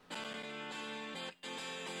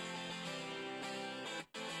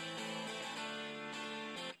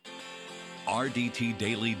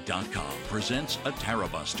RDTDaily.com presents a Tara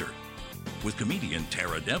Buster with comedian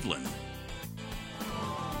Tara Devlin.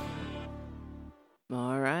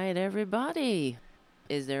 All right, everybody.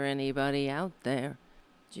 Is there anybody out there?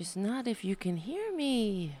 Just not if you can hear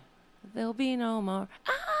me. There'll be no more.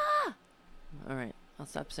 Ah! All right, I'll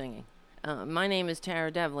stop singing. My name is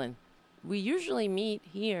Tara Devlin. We usually meet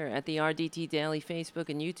here at the RDT Daily Facebook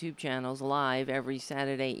and YouTube channels live every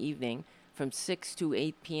Saturday evening from 6 to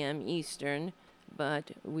 8 p.m. Eastern,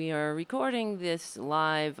 but we are recording this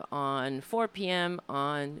live on 4 p.m.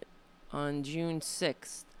 on June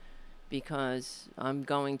 6th because I'm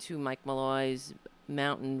going to Mike Malloy's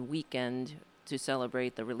Mountain Weekend to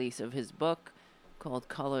celebrate the release of his book called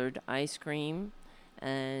Colored Ice Cream,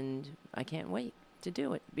 and I can't wait to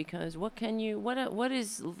do it because what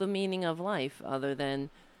is the meaning of life other than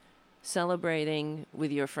celebrating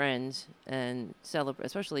with your friends and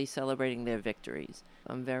especially celebrating their victories.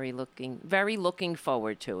 I'm very looking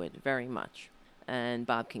forward to it very much. And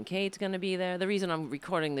Bob Kincaid's going to be there. The reason I'm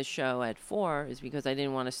recording this show at 4 is because I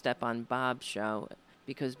didn't want to step on Bob's show,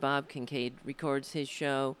 because Bob Kincaid records his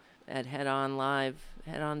show at headon.live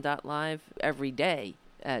every day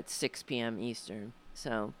at 6 p.m. Eastern.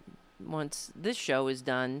 So once this show is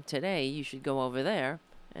done today, you should go over there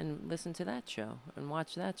and listen to that show and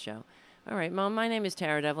watch that show. All right, Mom, my name is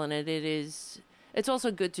Tara Devlin, and it's also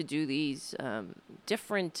good to do these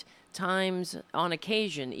different times on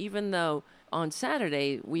occasion, even though on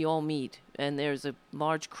Saturday we all meet, and there's a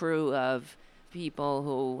large crew of people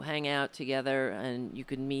who hang out together, and you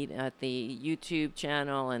can meet at the YouTube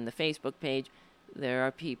channel and the Facebook page. There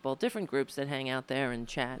are people, different groups that hang out there and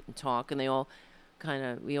chat and talk, and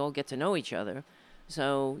we all get to know each other.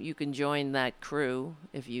 So you can join that crew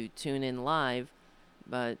if you tune in live.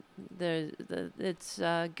 But it's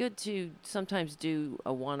good to sometimes do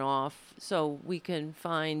a one-off so we can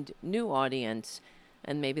find new audience,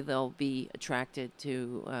 and maybe they'll be attracted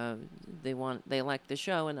to, they like the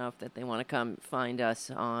show enough that they want to come find us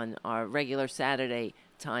on our regular Saturday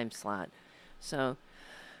time slot. So,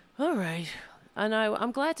 all right. And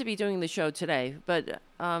I'm glad to be doing the show today, but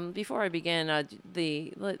before I begin, let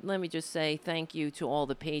me just say thank you to all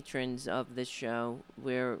the patrons of this show.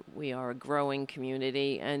 We are a growing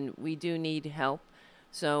community, and we do need help,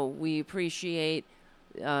 so we appreciate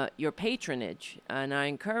your patronage, and I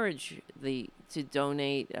encourage to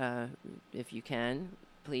donate if you can.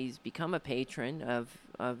 Please become a patron of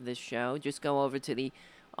this show. Just go over to the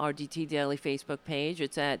RDT Daily Facebook page.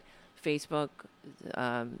 It's at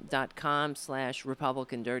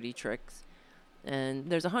facebook.com/Republican Dirty Tricks. And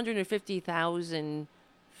there's 150,000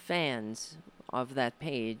 fans of that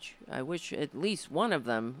page. I wish at least one of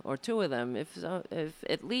them or two of them, if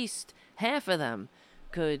at least half of them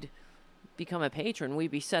could become a patron, we'd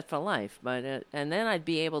be set for life. But and then I'd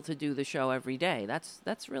be able to do the show every day.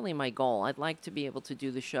 That's really my goal. I'd like to be able to do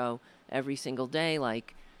the show every single day,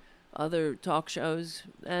 like other talk shows.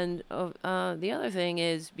 And the other thing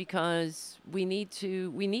is because we need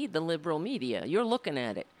the liberal media. You're looking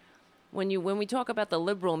at it. When we talk about the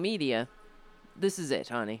liberal media, this is it,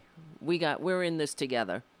 honey. We're in this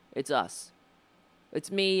together. It's us. It's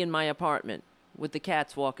me in my apartment with the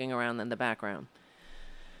cats walking around in the background.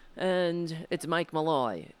 And it's Mike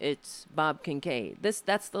Malloy. It's Bob Kincaid.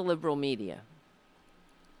 That's the liberal media.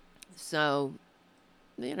 So,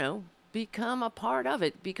 become a part of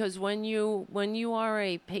it, because when you are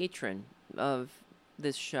a patron of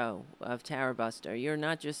this show, of Tara Buster, you're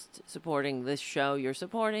not just supporting this show, you're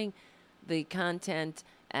supporting the content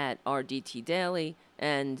at RDT Daily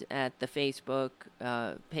and at the Facebook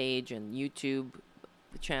page and YouTube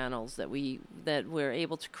channels that we're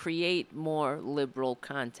able to create more liberal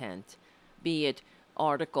content, be it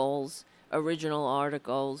articles, original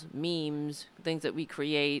articles, memes, things that we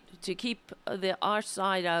create to keep our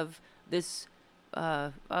side of this,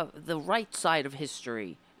 the right side of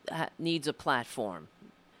history needs a platform.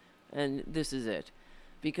 And this is it.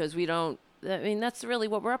 Because that's really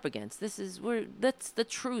what we're up against. That's the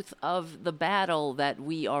truth of the battle that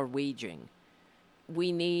we are waging.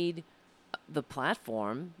 We need the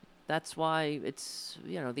platform. That's why it's,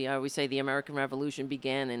 we say the American Revolution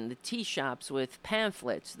began in the tea shops with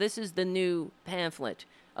pamphlets. This is the new pamphlet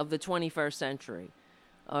of the 21st century.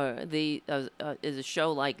 Is a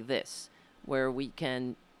show like this, where we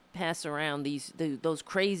can pass around those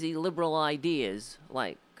crazy liberal ideas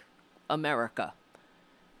like America.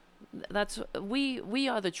 We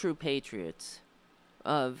are the true patriots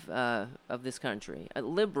of this country.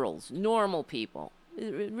 Liberals, normal people.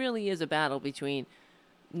 It really is a battle between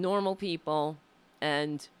normal people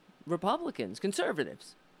and Republicans,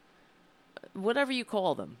 conservatives, whatever you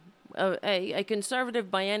call them. A conservative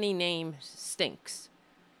by any name stinks.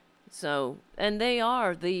 So, and they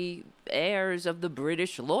are the heirs of the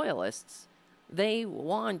British loyalists. They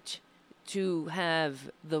want to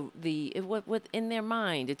have what in their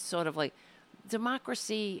mind, it's sort of like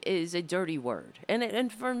democracy is a dirty word.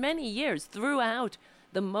 And for many years throughout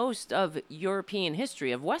the most of European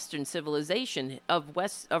history, of Western civilization, of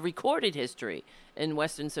recorded history in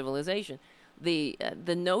Western civilization, the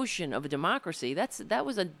notion of a democracy, that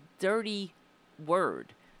was a dirty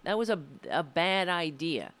word. That was a bad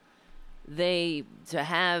idea. And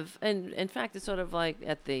in fact, it's sort of like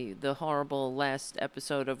at the horrible last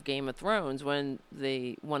episode of Game of Thrones when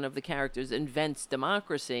one of the characters invents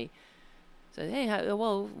democracy. So, hey,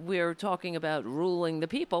 well, we're talking about ruling the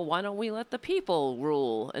people. Why don't we let the people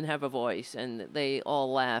rule and have a voice? And they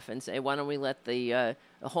all laugh and say, why don't we let the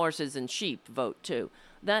horses and sheep vote too?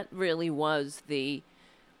 That really was the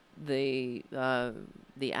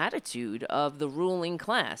attitude of the ruling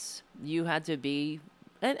class. You had to be,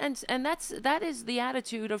 and that is the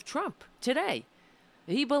attitude of Trump today.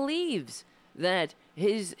 He believes that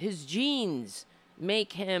his genes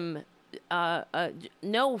make him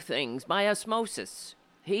know things by osmosis.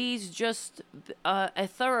 He's just a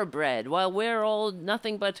thoroughbred, while we're all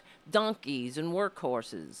nothing but donkeys and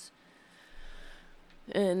workhorses.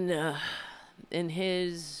 And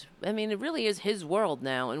it really is his world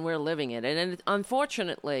now, and we're living it. And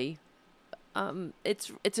unfortunately,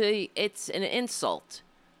 it's an insult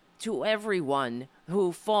to everyone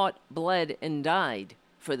who fought, bled, and died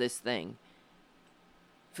for this thing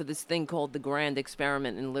called the grand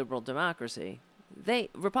experiment in liberal democracy.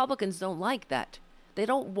 Republicans don't like that. They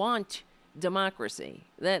don't want democracy.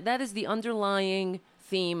 That is the underlying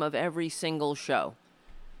theme of every single show.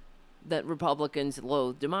 That Republicans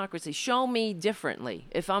loathe democracy. Show me differently.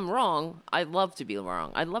 If I'm wrong, I'd love to be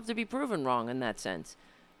wrong. I'd love to be proven wrong in that sense.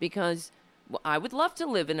 Because I would love to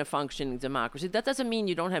live in a functioning democracy. That doesn't mean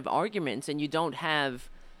you don't have arguments and you don't have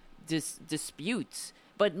disputes.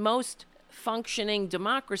 But most functioning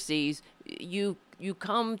democracies, you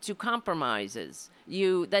come to compromises.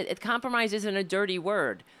 Compromise isn't a dirty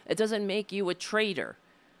word. It doesn't make you a traitor.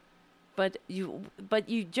 But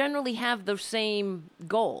you generally have the same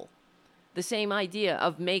goal, the same idea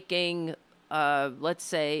of making, let's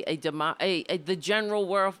say, the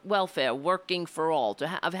general welfare working for all,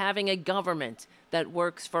 of having a government that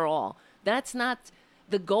works for all. That's not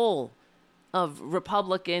the goal of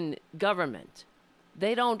Republican government.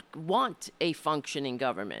 They don't want a functioning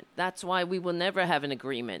government. That's why we will never have an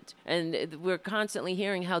agreement. And we're constantly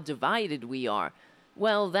hearing how divided we are.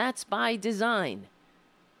 Well, that's by design.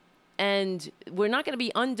 And we're not going to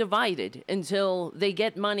be undivided until they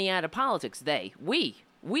get money out of politics. We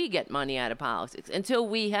get money out of politics until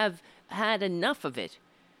we have had enough of it.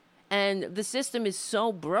 And the system is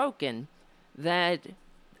so broken that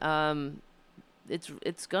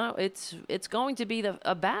it's going to be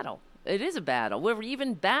a battle. It is a battle. We're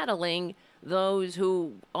even battling those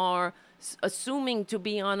who are assuming to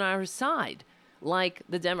be on our side, like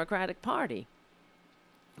the Democratic Party.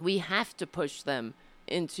 We have to push them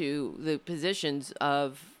into the positions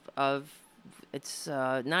of it's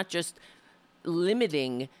not just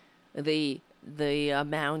limiting the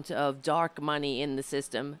amount of dark money in the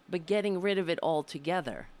system, but getting rid of it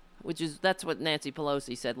altogether. That's what Nancy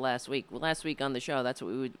Pelosi said last week. Last week on the show, that's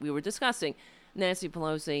what we were discussing. Nancy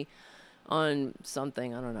Pelosi on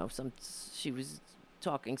something, I don't know, she was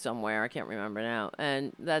talking somewhere, I can't remember now,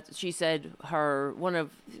 and that she said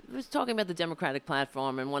was talking about the Democratic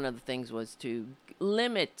platform, and one of the things was to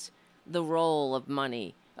limit the role of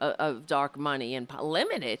money, of dark money, and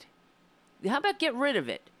limit it. How about get rid of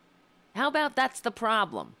it? How about that's the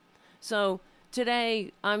problem? So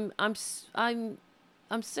today I'm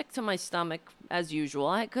sick to my stomach as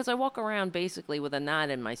usual, because I walk around basically with a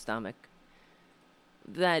knot in my stomach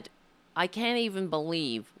that I can't even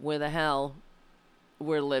believe where the hell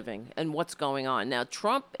we're living and what's going on. Now,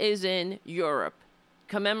 Trump is in Europe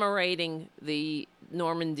commemorating the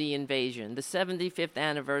Normandy invasion, the 75th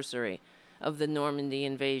anniversary of the Normandy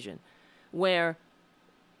invasion, where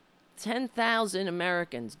 10,000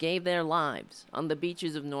 Americans gave their lives on the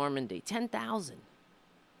beaches of Normandy. 10,000.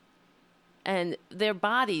 And their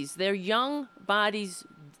bodies, their young bodies,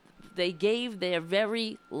 they gave their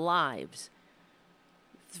very lives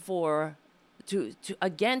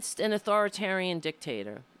against an authoritarian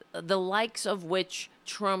dictator, the likes of which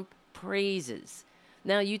Trump praises.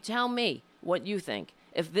 Now, you tell me what you think.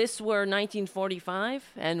 If this were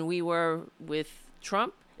 1945 and we were with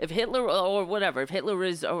Trump, if Hitler or whatever, if Hitler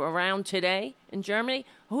is around today in Germany,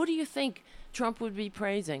 who do you think Trump would be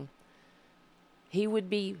praising? He would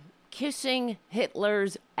be kissing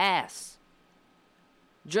Hitler's ass.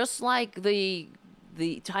 Just like the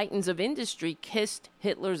titans of industry kissed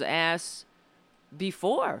Hitler's ass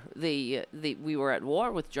before we were at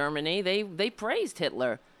war with Germany. They praised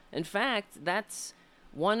Hitler. In fact, that's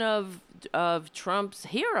one of Trump's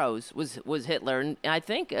heroes was Hitler. And I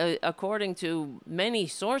think, according to many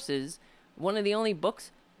sources, one of the only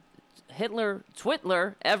books Hitler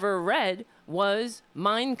Twitler ever read was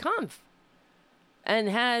Mein Kampf. And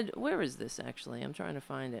had, where is this actually? I'm trying to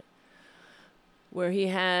find it. Where he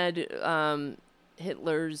had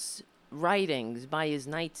Hitler's writings by his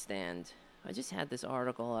nightstand. I just had this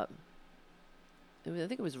article up. I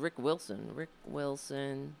think it was Rick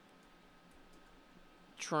Wilson,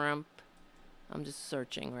 Trump. I'm just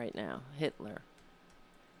searching right now. Hitler.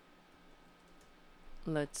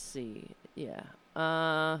 Let's see. Yeah.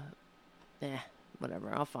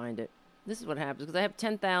 Whatever. I'll find it. This is what happens because I have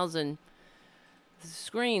 10,000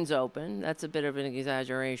 screens open. That's a bit of an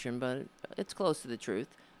exaggeration, but it's close to the truth.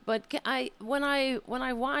 But when I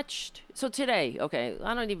watched, so today, okay,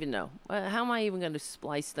 I don't even know how am I even going to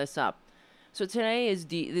splice this up. So today is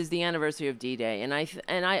the anniversary of D-Day, and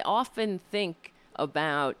I often think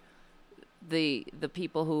about the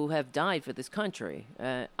people who have died for this country.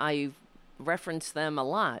 I reference them a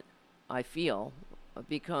lot. I feel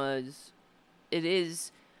because it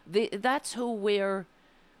is that's who we're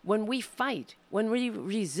when we fight, when we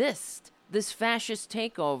resist this fascist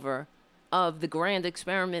takeover of the grand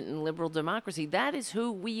experiment in liberal democracy. That is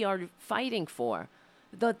who we are fighting for.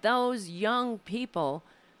 That those young people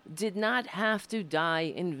did not have to die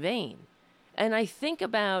in vain. And I think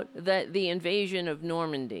about the invasion of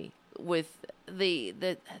Normandy with the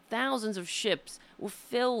thousands of ships were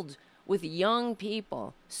filled with young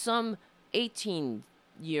people, some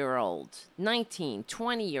 18-year-olds, 19,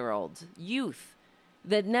 20-year-olds, youth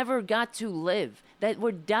that never got to live, that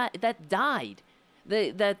died.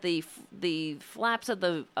 That the flaps of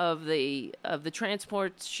the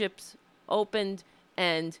transport ships opened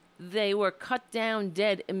and they were cut down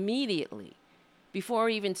dead immediately before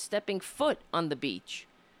even stepping foot on the beach.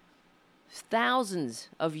 Thousands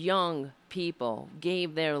of young people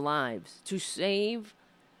gave their lives to save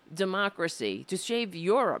democracy, to save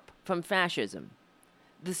Europe from fascism.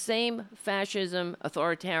 The same fascism,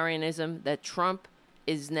 authoritarianism that Trump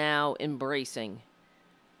is now embracing.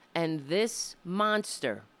 And this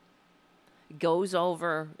monster goes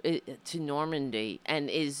over to Normandy and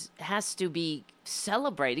has to be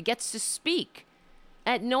celebrated. Gets to speak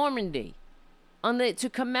at Normandy to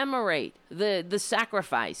commemorate the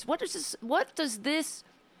sacrifice. What does this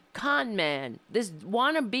con man, this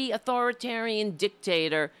wannabe authoritarian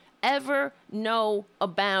dictator, ever know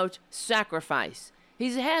about sacrifice?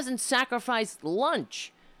 He hasn't sacrificed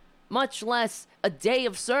lunch, much less a day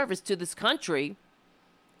of service to this country.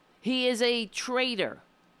 He is a traitor.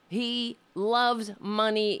 He loves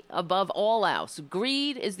money above all else.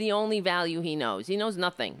 Greed is the only value he knows. He knows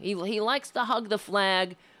nothing. He likes to hug the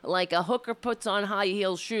flag like a hooker puts on high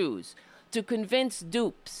heel shoes to convince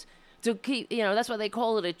dupes. To keep, that's why they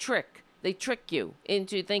call it a trick. They trick you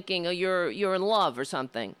into thinking you're in love or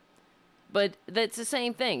something. But that's the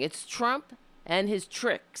same thing. It's Trump and his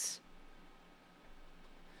tricks.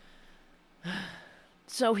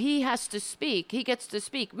 So he has to speak. He gets to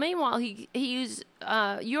speak. Meanwhile, he's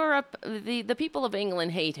Europe. The people of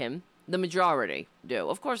England hate him. The majority do.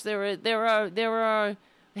 Of course, there are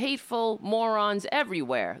hateful morons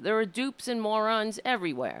everywhere. There are dupes and morons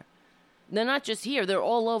everywhere. They're not just here. They're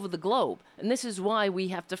all over the globe. And this is why we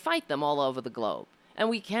have to fight them all over the globe. And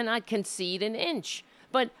we cannot concede an inch.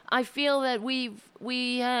 But I feel that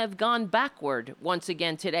we have gone backward once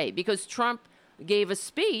again today because Trump gave a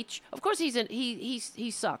speech. Of course,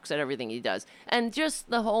 he sucks at everything he does, and just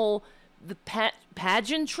the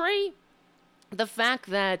pageantry, the fact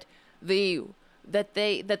that the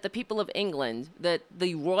people of England, that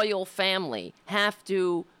the royal family have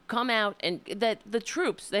to come out and that the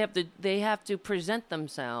troops they have to present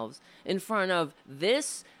themselves in front of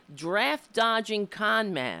this draft dodging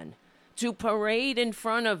con man to parade in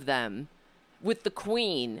front of them with the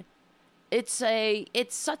Queen. It's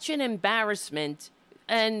such an embarrassment,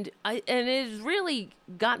 and it has really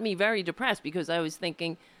got me very depressed because I was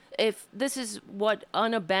thinking, if this is what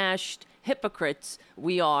unabashed hypocrites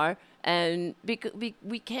we are, and because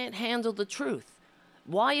we can't handle the truth,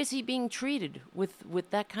 why is he being treated with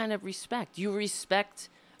that kind of respect? You respect.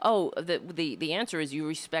 Oh, the answer is you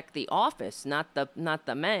respect the office, not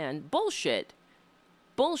the man. Bullshit.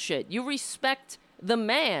 You respect the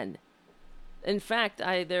man. In fact,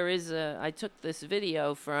 I took this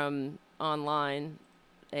video from online.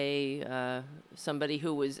 Somebody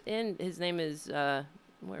who was in. His name is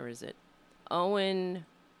where is it? Owen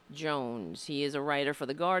Jones. He is a writer for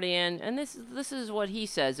The Guardian, and this is what he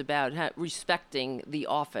says about respecting the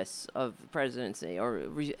office of presidency,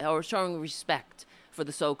 or showing respect for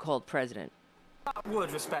the so-called president. That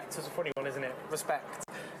word respect is a funny one, isn't it? Respect.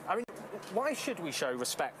 I mean, why should we show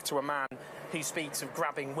respect to a man who speaks of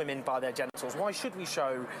grabbing women by their genitals? Why should we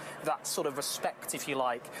show that sort of respect, if you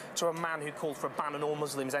like, to a man who called for a ban on all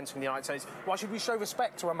Muslims entering the United States? Why should we show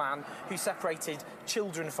respect to a man who separated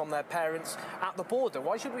children from their parents at the border?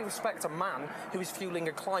 Why should we respect a man who is fueling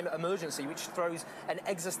a climate emergency which throws an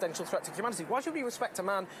existential threat to humanity? Why should we respect a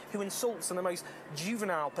man who insults in the most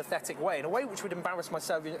juvenile, pathetic way, in a way which would embarrass my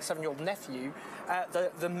seven-year-old nephew,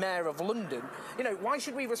 the mayor of London? You know, why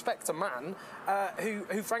should we respect a man who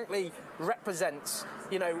frankly represents,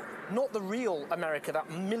 you know, not the real America that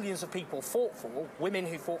millions of people fought for, women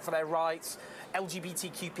who fought for their rights,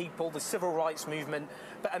 LGBTQ people, the civil rights movement,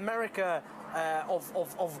 but America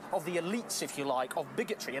of the elites, if you like, of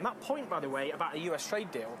bigotry. And that point, by the way, about a US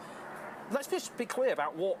trade deal, let's just be clear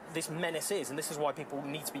about what this menace is, and this is why people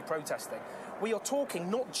need to be protesting. We are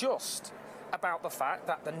talking not just about the fact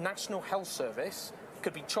that the National Health Service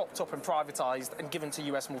could be chopped up and privatised and given to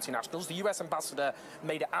US multinationals. The US ambassador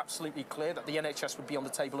made it absolutely clear that the NHS would be on the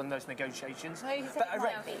table in those negotiations. No,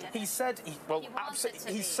 he said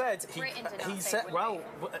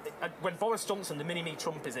when Boris Johnson, the mini-me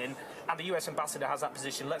Trump is in, and the US ambassador has that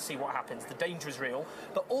position, let's see what happens. The danger is real,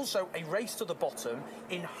 but also a race to the bottom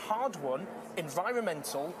in hard-won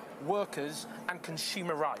environmental, workers and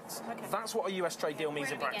consumer rights. Okay. That's what a US trade deal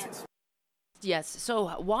means in practice. Yes,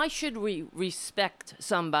 so why should we respect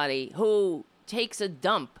somebody who takes a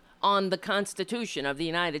dump on the Constitution of the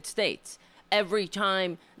United States every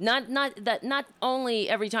time, not only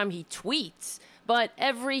every time he tweets, but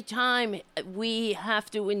every time we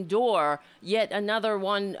have to endure yet another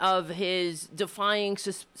one of his defying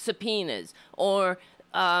subpoenas, or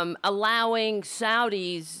allowing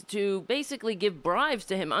Saudis to basically give bribes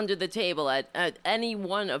to him under the table at any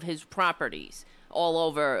one of his properties, all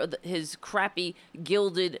over his crappy,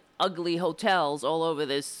 gilded, ugly hotels all over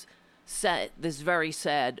this very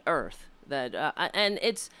sad earth. Why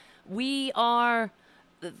are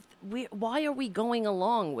we going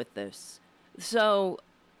along with this? So,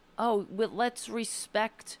 let's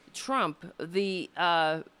respect Trump, the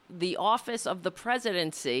office of the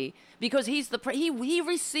presidency, because he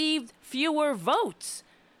received fewer votes.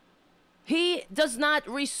 He does not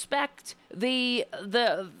respect the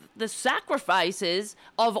sacrifices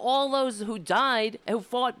of all those who died, who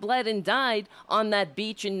fought, bled, and died on that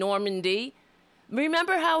beach in Normandy.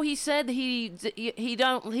 Remember how he said he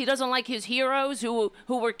doesn't like his heroes who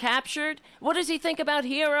were captured? What does he think about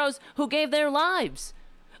heroes who gave their lives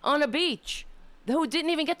on a beach, who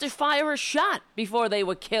didn't even get to fire a shot before they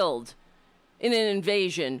were killed in an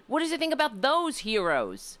invasion? What does he think about those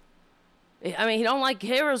heroes? I mean, he don't like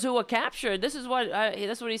heroes who were captured. That's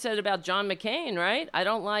what he said about John McCain, right? I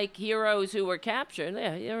don't like heroes who were captured.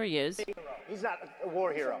 Yeah, there he is. He's not a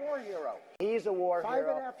war hero. He's a war hero. He's a war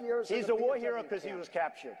hero. 5.5 years. He's a war hero because he was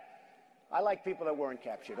captured. I like people that weren't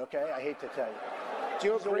captured, okay? I hate to tell you. Do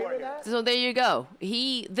you agree with that? So there you go.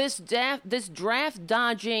 This draft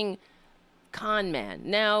dodging con man.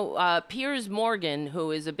 Now, Piers Morgan, who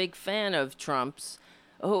is a big fan of Trump's,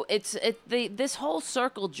 this whole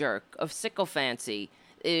circle jerk of sycophancy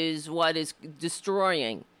is what is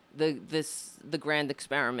destroying the grand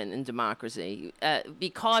experiment in democracy,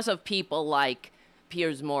 because of people like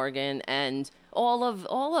Piers Morgan and all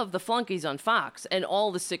of the flunkies on Fox and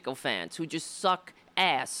all the sycophants who just suck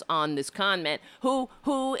ass on this con man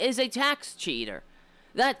who is a tax cheater.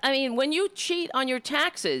 When you cheat on your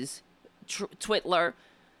taxes, Twitler,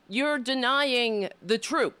 you're denying the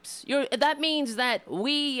troops. That means that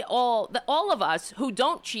all of us who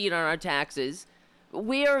don't cheat on our taxes,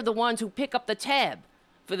 we're the ones who pick up the tab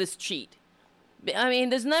for this cheat. I mean,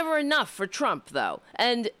 there's never enough for Trump, though.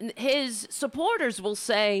 And his supporters will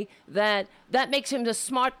say that makes him a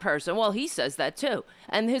smart person. Well, he says that, too.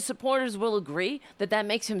 And his supporters will agree that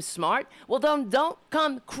makes him smart. Well, then don't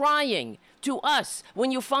come crying to us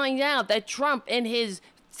when you find out that Trump, in his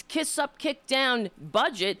kiss-up, kick-down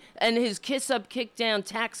budget and his kiss-up, kick-down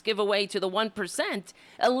tax giveaway to the 1%,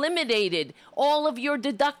 eliminated all of your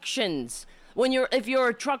deductions. If you're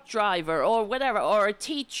a truck driver or whatever, or a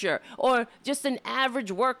teacher, or just an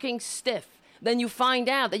average working stiff, then you find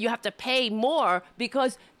out that you have to pay more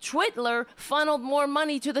because Twitler funneled more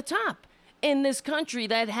money to the top in this country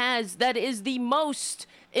that is the most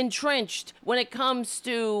entrenched when it comes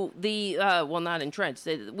to the, not entrenched,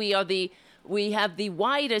 we have the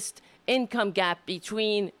widest income gap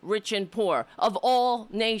between rich and poor of all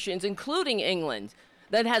nations, including England.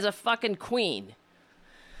 that has a fucking queen.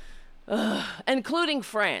 Including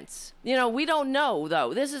France. You know, we don't know,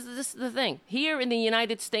 though. This is the thing. Here in the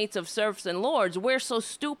United States of serfs and lords, we're so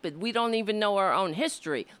stupid. We don't even know our own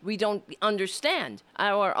history. We don't understand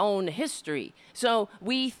our own history. So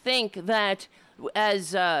we think that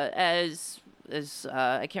as I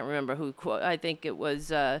can't remember who quote. I think it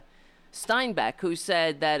was Steinbeck who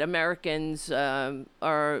said that Americans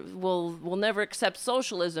will never accept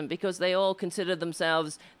socialism because they all consider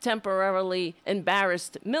themselves temporarily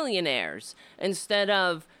embarrassed millionaires instead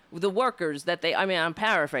of the workers that they. I mean, I'm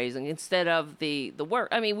paraphrasing. Instead of the work.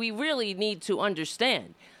 I mean, we really need to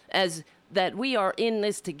understand as that we are in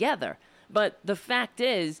this together. But the fact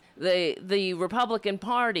is, the Republican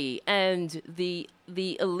Party and the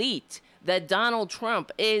elite that Donald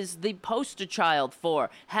Trump is the poster child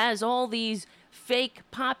for has all these fake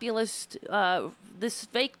populist, this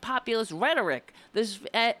fake populist rhetoric.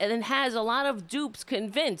 And has a lot of dupes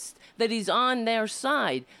convinced that he's on their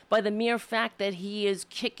side by the mere fact that he is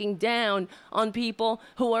kicking down on people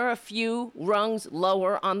who are a few rungs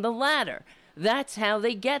lower on the ladder. That's how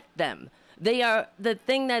they get them. They are the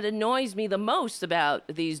thing that annoys me the most about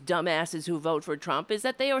these dumbasses who vote for Trump is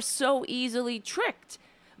that they are so easily tricked.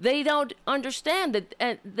 They don't understand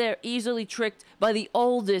that they're easily tricked by the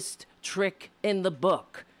oldest trick in the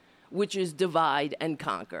book, which is divide and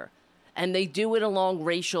conquer. And they do it along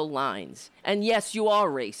racial lines. And yes, you are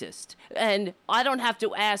racist. And I don't have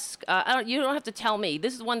to ask, you don't have to tell me.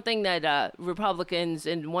 This is one thing that Republicans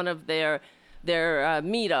in one of their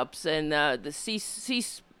meetups and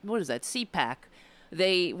CPAC,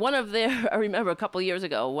 I remember a couple of years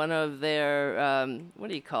ago, one of their,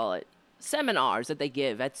 seminars that they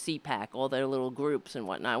give at CPAC, all their little groups and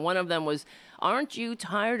whatnot. One of them was, aren't you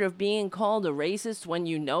tired of being called a racist when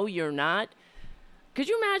you know you're not? Could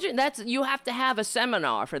you imagine? You have to have a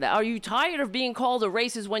seminar for that. Are you tired of being called a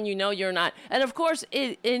racist when you know you're not? And of course,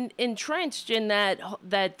 entrenched in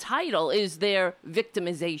that title is their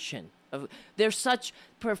victimization. They're such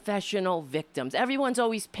professional victims. Everyone's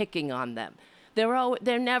always picking on them.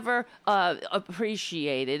 They're never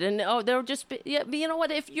appreciated, and they're just. You know what?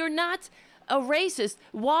 If you're not a racist,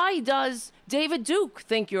 why does David Duke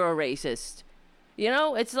think you're a racist? You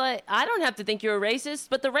know, it's like I don't have to think you're a racist,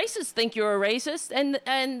 but the racists think you're a racist,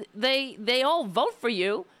 and they all vote for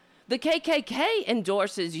you. The KKK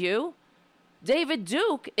endorses you. David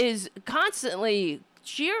Duke is constantly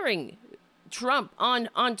cheering Trump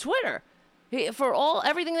on Twitter. For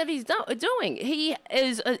everything that he's doing, he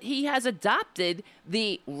has adopted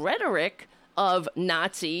the rhetoric of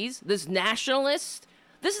Nazis. This nationalist.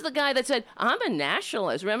 This is the guy that said, "I'm a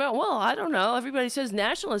nationalist." Remember? Well, I don't know. Everybody says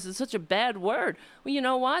nationalist is such a bad word. Well, you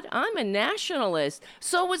know what? I'm a nationalist.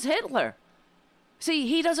 So was Hitler. See,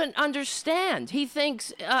 he doesn't understand. He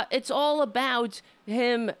thinks it's all about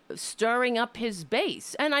him stirring up his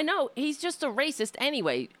base. And I know he's just a racist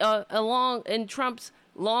anyway, in Trump's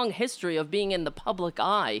long history of being in the public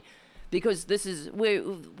eye, because this is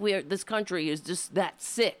where this country is just that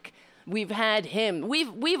sick. We've allowed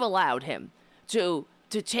him to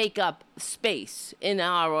take up space in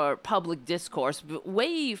our public discourse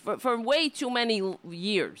for way too many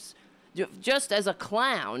years, just as a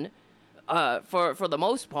clown, for the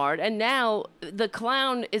most part. And now the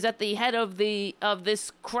clown is at the head of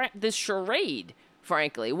this charade,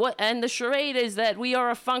 frankly. And the charade is that we are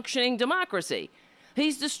a functioning democracy.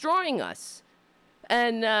 He's destroying us.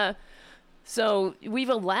 And so we've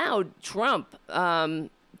allowed Trump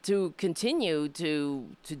to continue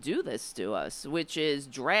to do this to us, which is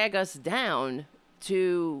drag us down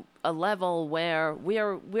to a level where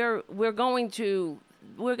we're going to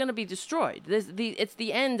be destroyed. It's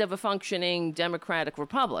the end of a functioning democratic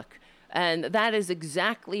republic. And that is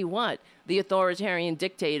exactly what the authoritarian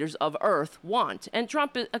dictators of Earth want. And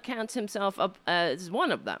Trump accounts himself up as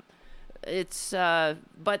one of them.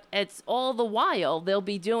 But it's all the while they'll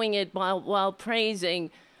be doing it while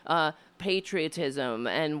praising patriotism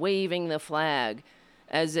and waving the flag,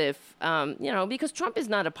 as if because Trump is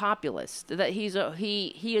not a populist. That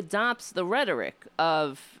he adopts the rhetoric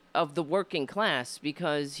of the working class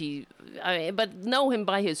but know him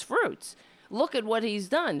by his fruits. Look at what he's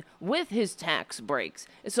done with his tax breaks.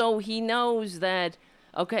 So he knows that.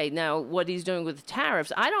 Okay, now what he's doing with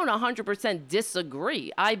tariffs, I don't 100%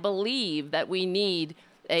 disagree. I believe that we need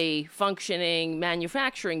a functioning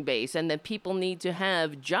manufacturing base and that people need to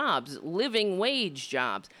have jobs, living wage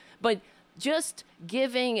jobs. But just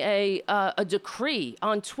giving a decree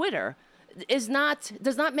on Twitter does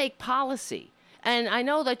not make policy. And I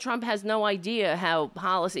know that Trump has no idea how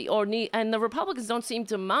policy and the Republicans don't seem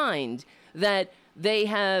to mind that they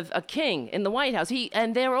have a king in the White House.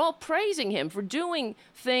 And they're all praising him for doing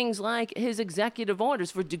things like his executive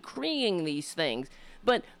orders, for decreeing these things.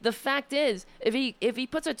 But the fact is, if he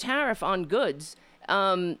puts a tariff on goods,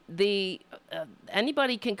 anybody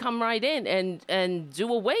can come right in and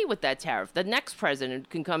do away with that tariff. The next president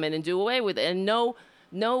can come in and do away with it, and no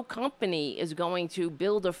company is going to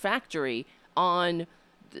build a factory on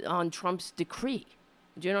Trump's decree.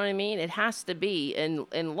 Do you know what I mean? It has to be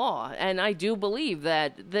in law. And I do believe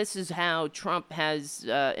that this is how Trump has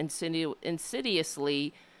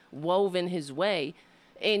insidiously woven his way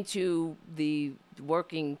into the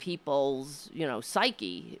working people's,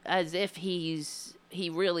 psyche, as if he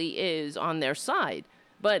really is on their side.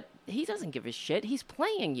 But he doesn't give a shit. He's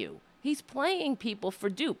playing you. He's playing people for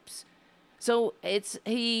dupes. So and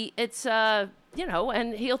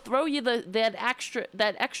he'll throw you that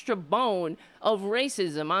extra bone of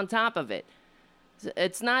racism on top of it.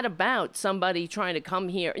 It's not about somebody trying to come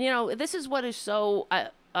here. This is what is so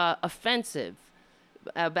offensive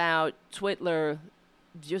about Twitler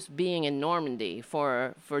just being in Normandy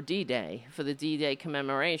for D-Day, for the D-Day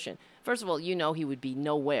commemoration. First of all, he would be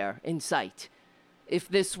nowhere in sight if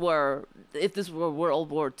this were World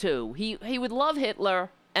War II. He would love Hitler.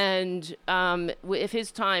 And if his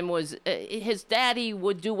time was, his daddy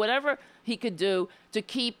would do whatever he could do to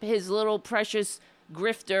keep his little precious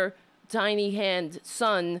grifter, tiny hand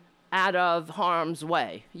son out of harm's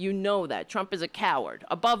way. You know that. Trump is a coward.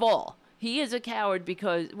 Above all, he is a coward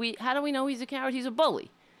because how do we know he's a coward? He's a bully.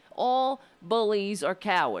 All bullies are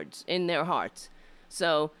cowards in their hearts.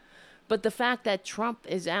 So, but the fact that Trump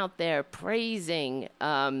is out there praising,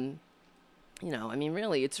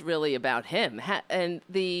 really, it's really about him. And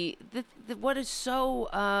the what is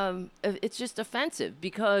so, it's just offensive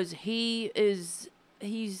because he's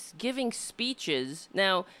giving speeches.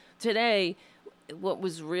 Now, today, what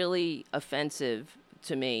was really offensive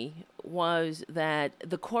to me was that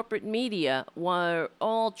the corporate media were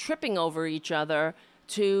all tripping over each other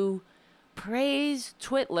to praise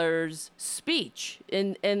Twitler's speech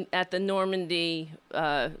at the Normandy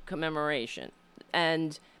commemoration.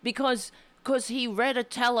 And because he read a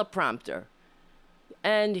teleprompter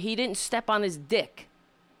and he didn't step on his dick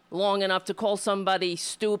long enough to call somebody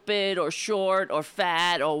stupid or short or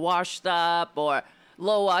fat or washed up or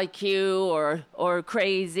low IQ or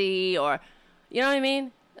crazy or, you know what I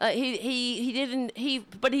mean? But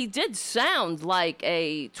he did sound like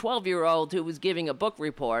a 12-year-old who was giving a book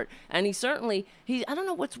report. And I don't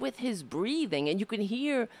know what's with his breathing, and you can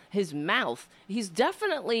hear his mouth. He's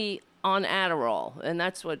definitely on Adderall, and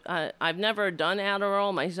that's what I've never done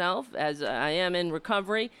Adderall myself, as I am in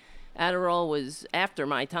recovery. Adderall was after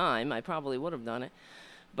my time. I probably would have done it,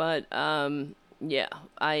 but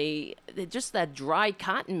just that dry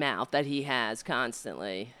cotton mouth that he has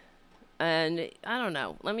constantly, and I don't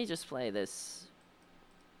know. Let me just play this.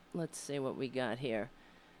 Let's see what we got here.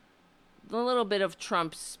 A little bit of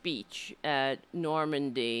Trump's speech at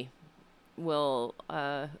Normandy. You'll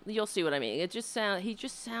see what I mean. He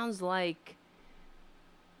just sounds like,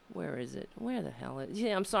 where is it? Where the hell is it?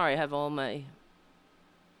 Yeah, I'm sorry. I have all my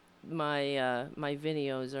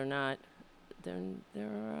videos are not, they're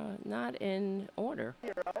not in order.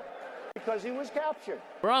 Because he was captured.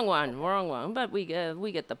 Wrong one. But we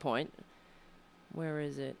get the point. Where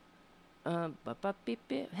is it? How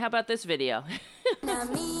about this video?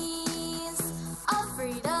 Enemies of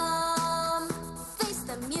freedom. Face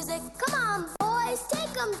the music. Come on, boys,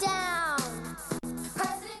 take them down.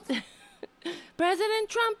 President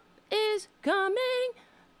Trump is coming.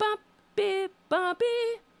 Bumpy.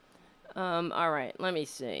 All right, let me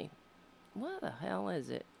see. What the hell is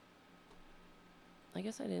it? I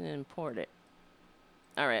guess I didn't import it.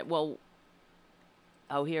 All right, well,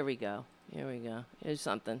 here we go. Here's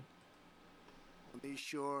something. On these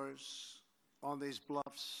shores, on these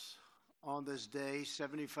bluffs, on this day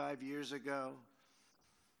 75 years ago,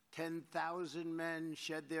 10,000 men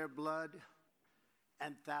shed their blood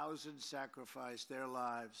and thousands sacrificed their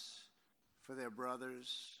lives for their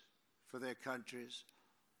brothers, for their countries,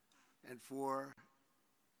 and for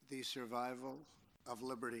the survival of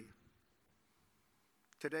liberty.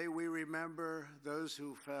 Today we remember those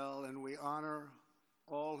who fell and we honor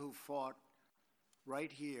all who fought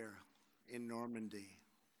right here in Normandy.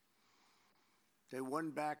 They won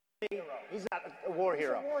back. He's not a war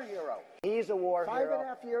hero. He's a war hero. He's a war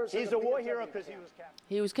hero. 5.5 years. He's a war hero because he was captured.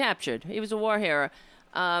 He was captured. He was a war hero.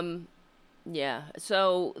 Yeah.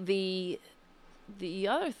 So the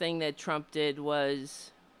other thing that Trump did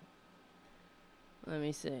was, let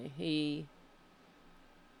me see.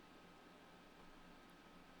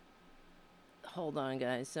 Hold on,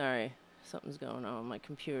 guys. Sorry. Something's going on with my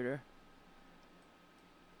computer.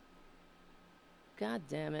 God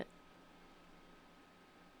damn it.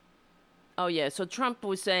 Oh, yeah, so Trump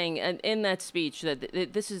was saying in that speech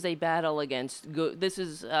that this is a battle against good. This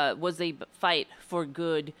was a fight for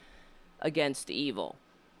good against evil.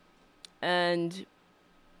 And,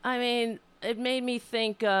 I mean, it made me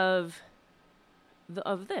think of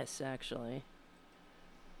this, actually.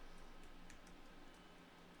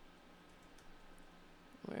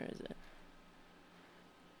 Where is it?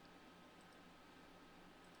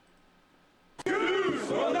 Jews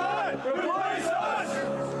will not replace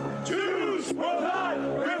us! Jews will not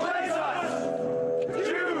replace us!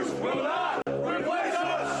 Jews will not replace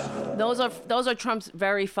us! Those are Trump's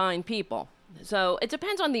very fine people. So it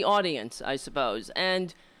depends on the audience, I suppose.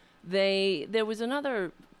 And there was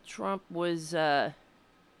another, Trump was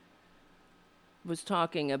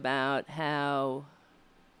talking about how,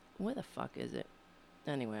 where the fuck is it?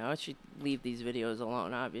 Anyway, I should leave these videos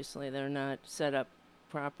alone, obviously. They're not set up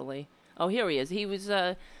properly. Oh, here he is. He was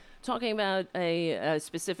talking about a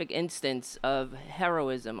specific instance of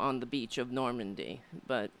heroism on the beach of Normandy.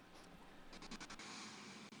 But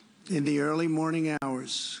in the early morning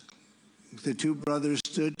hours, the two brothers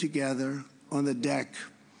stood together on the deck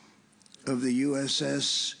of the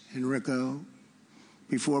USS Enrico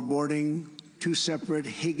before boarding two separate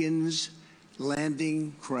Higgins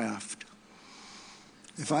landing craft.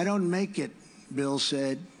 If I don't make it, Bill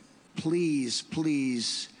said, please,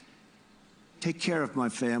 please take care of my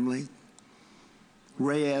family.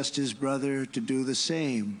 Ray asked his brother to do the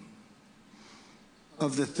same.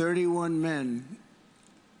 Of the 31 men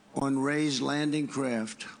on Ray's landing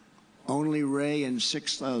craft, only Ray and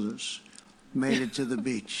 6 others made it to the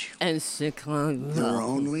beach. And 6 others. There were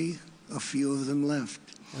only a few of them left.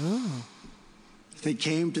 Oh. They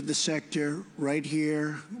came to the sector right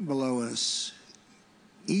here below us.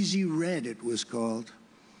 Easy Red, it was called.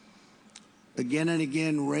 Again and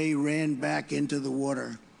again, Ray ran back into the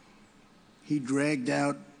water. He dragged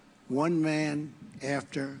out one man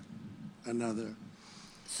after another.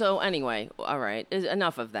 So anyway, all right,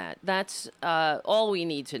 enough of that. That's all we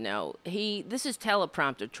need to know. This is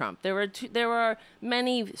teleprompter Trump. There are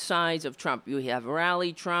many sides of Trump. You have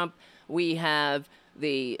rally Trump. We have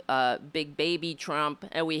the big baby Trump,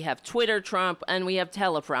 and we have Twitter Trump, and we have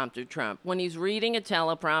teleprompter Trump. When he's reading a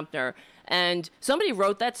teleprompter, and somebody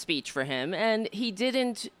wrote that speech for him, and he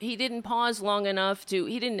didn't pause long enough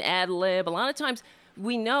he didn't ad lib. A lot of times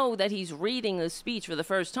we know that he's reading the speech for the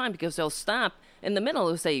first time because he'll stop in the middle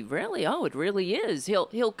and say, really? Oh, it really is.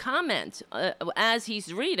 He'll comment as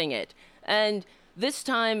he's reading it. And this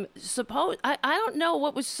time, I don't know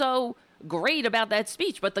what was so great about that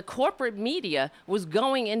speech, but the corporate media was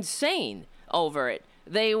going insane over it.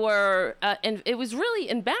 They were, and it was really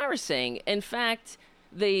embarrassing. In fact,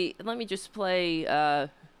 let me just play,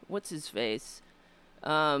 what's his face?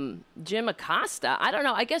 Jim Acosta. I don't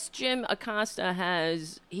know. I guess Jim Acosta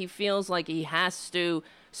he feels like he has to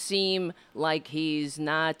seem like he's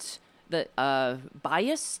not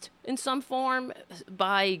biased in some form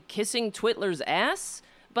by kissing Twitler's ass.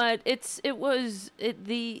 But it was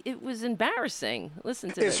embarrassing.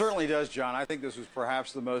 Listen to this. It certainly does, John. I think this was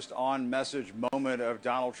perhaps the most on-message moment of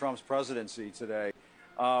Donald Trump's presidency today.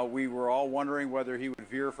 We were all wondering whether he would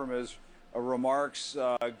veer from his remarks,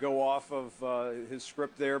 go off of his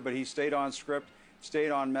script there, but he stayed on script,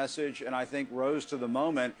 stayed on message, and I think rose to the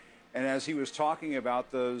moment. And as he was talking about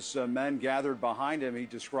those men gathered behind him, he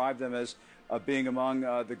described them as being among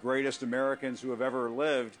the greatest Americans who have ever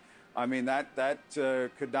lived. I mean, that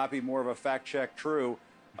could not be more of a fact check true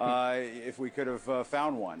if we could have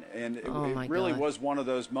found one. And it really was one of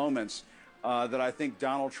those moments that I think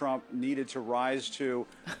Donald Trump needed to rise to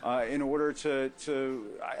in order to,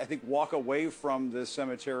 I think, walk away from this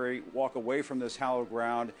cemetery, walk away from this hallowed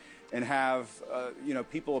ground, and have,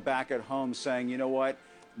 people back at home saying, you know what,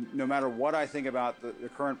 no matter what I think about the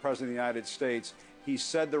current president of the United States, he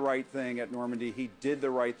said the right thing at Normandy. He did the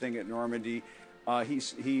right thing at Normandy.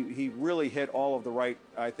 He really hit all of the right,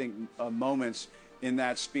 I think, moments in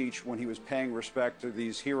that speech when he was paying respect to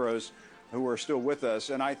these heroes who are still with us.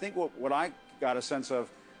 And I think what I got a sense of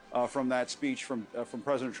from that speech, from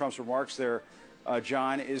President Trump's remarks there,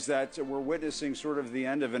 John, is that we're witnessing sort of the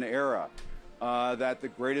end of an era. That the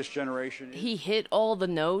greatest generation. He hit all the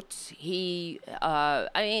notes.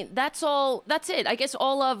 That's all. That's it. I guess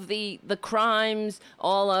all of the crimes,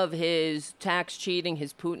 all of his tax cheating,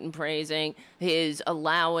 his Putin praising, his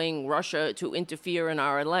allowing Russia to interfere in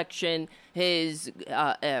our election, his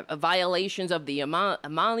violations of the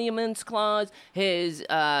emoluments clause, his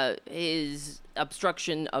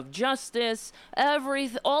obstruction of justice,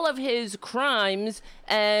 all of his crimes,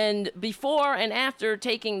 and before and after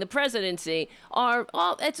taking the presidency are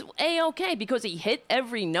all. It's A-OK because he hit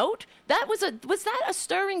every note. Was that a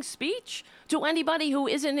stirring speech to anybody who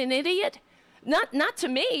isn't an idiot? Not to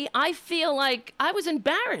me. I feel like I was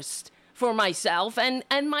embarrassed for myself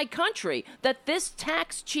and my country that this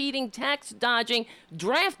tax cheating, tax dodging,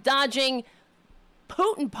 draft dodging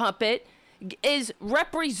Putin puppet is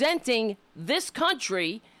representing this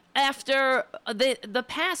country after the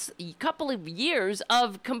past couple of years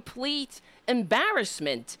of complete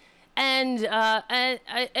embarrassment. And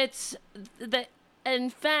it's in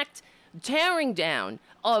fact tearing down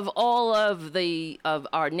of all of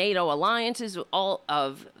our NATO alliances, all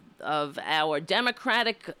of our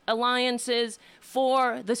democratic alliances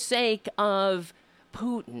for the sake of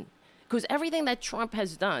Putin. Because everything that Trump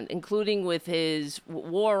has done, including with his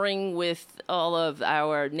warring with all of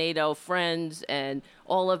our NATO friends and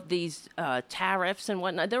all of these tariffs and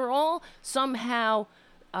whatnot, they're all somehow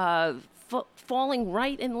falling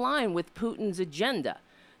right in line with Putin's agenda.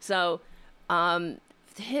 So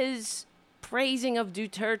his praising of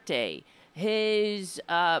Duterte, his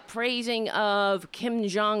praising of Kim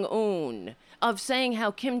Jong-un, of saying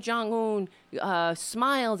how Kim Jong-un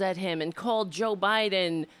smiled at him and called Joe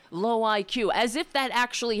Biden low IQ, as if that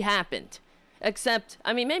actually happened. Except,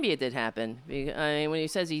 I mean, maybe it did happen. I mean, when he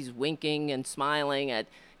says he's winking and smiling at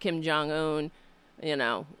Kim Jong-un, you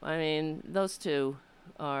know, I mean, those two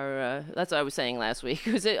are, that's what I was saying last week.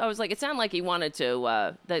 Because I was like, it sounded like he wanted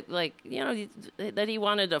to, that he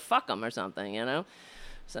wanted to fuck him or something, you know?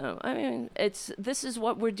 So, I mean, this is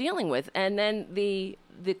what we're dealing with. And then the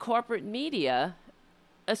corporate media,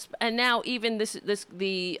 and now even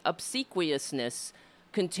the obsequiousness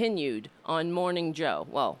continued on Morning Joe.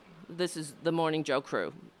 Well, this is the Morning Joe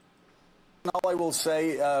crew. All I will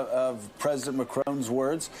say of President Macron's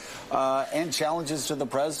words and challenges to the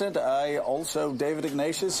president, I also, David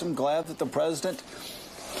Ignatius, am glad that the president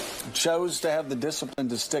chose to have the discipline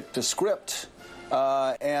to stick to script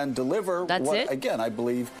and deliver again, I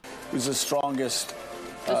believe, was the strongest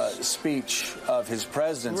speech of his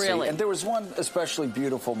presidency. Really? And there was one especially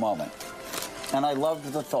beautiful moment. And I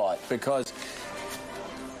loved the thought because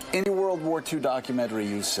any World War II documentary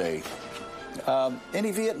you see,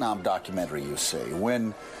 any Vietnam documentary you see,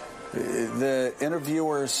 when the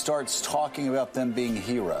interviewer starts talking about them being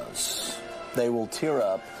heroes, they will tear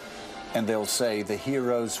up and they'll say the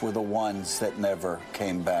heroes were the ones that never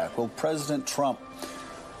came back. Well, President Trump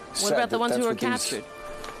said what about the ones who were captured?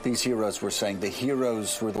 These heroes were saying the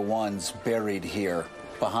heroes were the ones buried here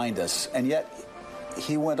behind us. And yet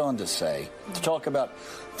he went on to say, to talk about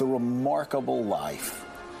the remarkable life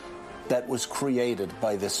that was created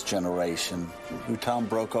by this generation, who Tom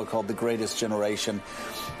Brokaw called the greatest generation.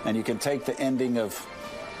 And you can take the ending of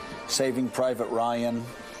Saving Private Ryan,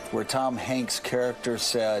 where Tom Hanks' character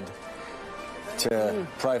said to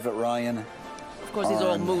Private Ryan, of course, these are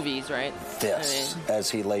all movies, right? This, as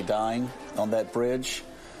he lay dying on that bridge.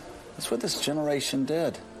 That's what this generation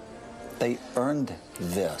did. They earned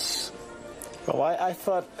this. Well, I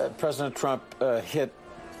thought President Trump hit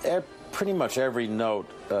pretty much every note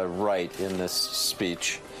right in this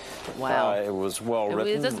speech. Wow. It was well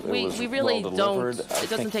written. We really well don't. Delivered. It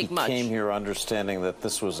doesn't take much. He came here understanding that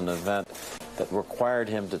this was an event that required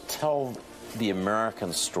him to tell the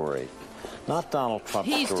American story, not Donald Trump's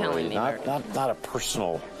He's story, telling the not a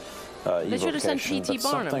personal They should have sent P.T.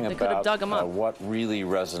 Barnum. They could have dug him up. What really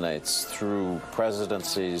resonates through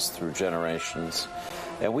presidencies, through generations.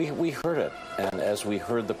 And we heard it. And as we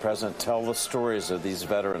heard the president tell the stories of these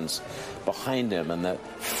veterans behind him and that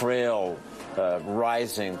frail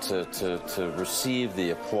rising to receive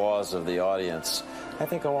the applause of the audience, I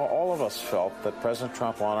think all of us felt that President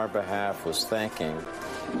Trump on our behalf was thanking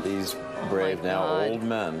these brave, now old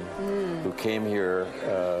men who came here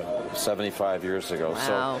 75 years ago.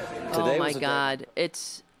 Wow. So today oh my God.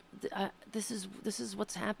 This is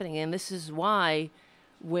what's happening, and this is why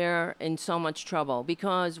we're in so much trouble,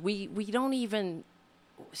 because we don't even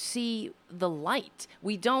see the light.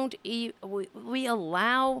 We we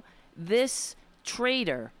allow this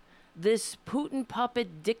traitor, this Putin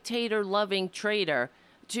puppet dictator-loving traitor,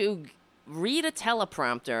 to read a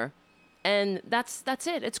teleprompter, and that's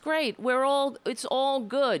it. It's great. It's all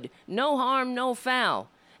good. No harm, no foul.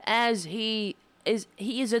 As he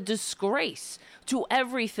is a disgrace to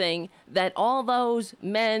everything that all those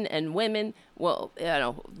men and women,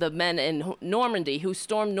 the men in Normandy who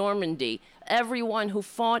stormed Normandy, everyone who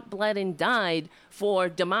fought, bled, and died for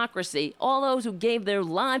democracy, all those who gave their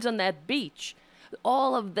lives on that beach,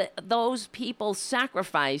 all of those people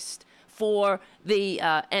sacrificed for the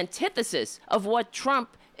antithesis of what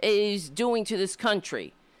Trump is doing to this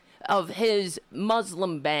country, of his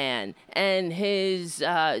Muslim ban and his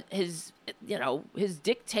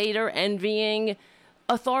dictator envying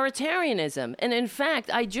authoritarianism. And in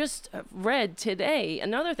fact, I just read today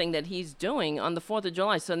another thing that he's doing on the 4th of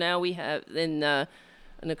July. So now we have in a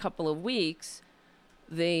couple of weeks,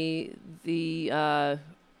 it'll be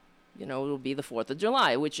the 4th of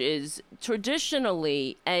July, which is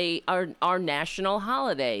traditionally our national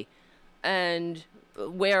holiday, and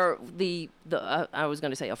where I was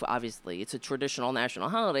going to say, obviously it's a traditional national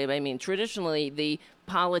holiday, but I mean traditionally the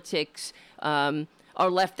politics are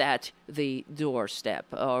left at the doorstep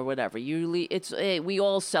or whatever. We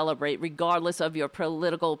all celebrate regardless of your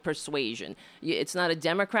political persuasion. It's not a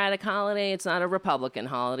Democratic holiday. It's not a Republican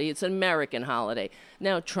holiday. It's an American holiday.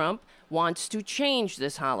 Now, Trump wants to change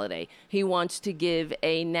this holiday. He wants to give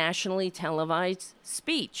a nationally televised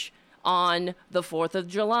speech on the 4th of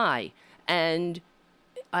July. And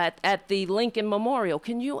at the Lincoln Memorial,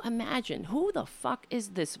 can you imagine who the fuck is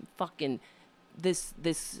this fucking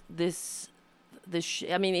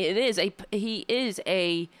I mean, he is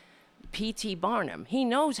a P.T. Barnum. He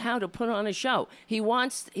knows how to put on a show.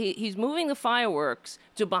 He's moving the fireworks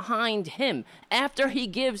to behind him after he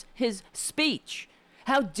gives his speech.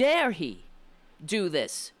 How dare he do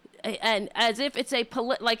this? And as if it's a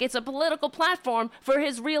political platform for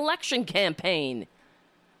his reelection campaign,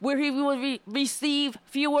 where he will receive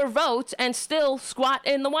fewer votes and still squat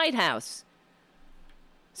in the White House.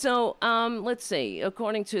 So, let's see.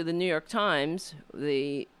 According to the New York Times,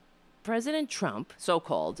 the President Trump,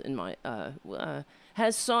 so-called,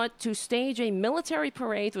 has sought to stage a military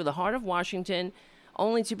parade through the heart of Washington,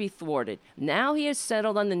 only to be thwarted. Now he has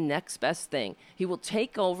settled on the next best thing. He will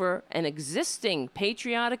take over an existing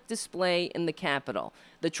patriotic display in the Capitol.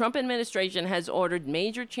 The Trump administration has ordered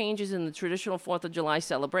major changes in the traditional 4th of July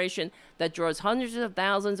celebration that draws hundreds of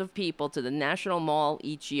thousands of people to the National Mall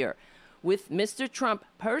each year, with Mr. Trump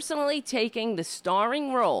personally taking the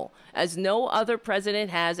starring role as no other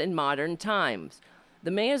president has in modern times.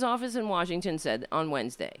 The mayor's office in Washington said on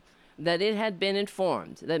Wednesday that it had been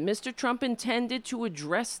informed that Mr. Trump intended to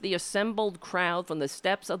address the assembled crowd from the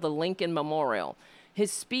steps of the Lincoln Memorial.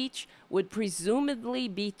 His speech would presumably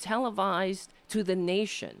be televised to the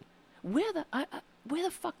nation. Where the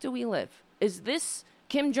fuck do we live? Is this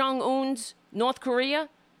Kim Jong-un's North Korea?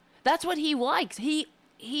 That's what he likes. He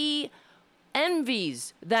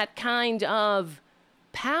envies that kind of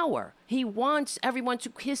power. He wants everyone to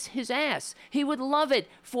kiss his ass. He would love it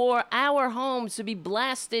for our homes to be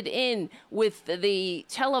blasted in with the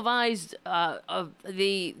televised, with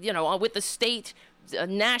the state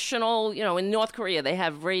national, in North Korea, they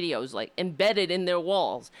have radios like embedded in their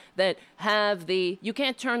walls that have you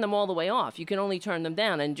can't turn them all the way off. You can only turn them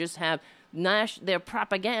down and just have their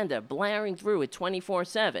propaganda blaring through it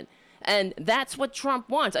 24/7. And that's what Trump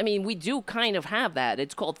wants. I mean, we do kind of have that.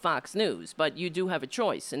 It's called Fox News, but you do have a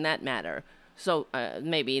choice in that matter. So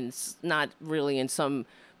maybe it's not really in some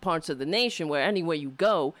parts of the nation where anywhere you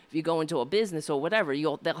go, if you go into a business or whatever,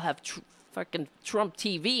 they'll have fucking Trump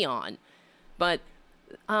TV on. But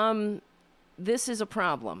this is a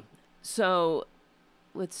problem. So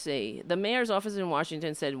let's see. The mayor's office in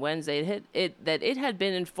Washington said Wednesday that it had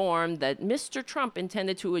been informed that Mr. Trump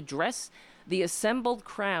intended to address the assembled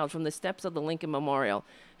crowd from the steps of the Lincoln Memorial.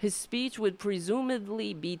 His speech would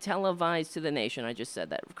presumably be televised to the nation. I just said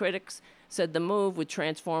that. Critics said the move would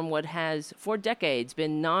transform what has, for decades,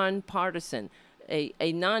 been nonpartisan, a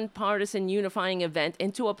nonpartisan unifying event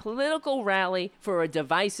into a political rally for a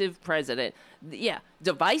divisive president. Yeah,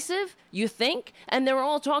 divisive, you think? And they're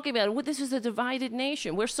all talking about, well, this is a divided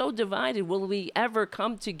nation. We're so divided. Will we ever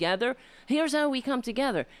come together? Here's how we come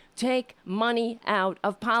together. Take money out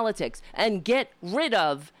of politics and get rid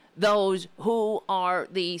of those who are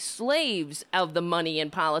the slaves of the money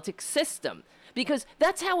and politics system. Because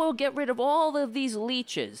that's how we'll get rid of all of these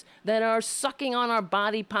leeches that are sucking on our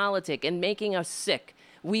body politic and making us sick.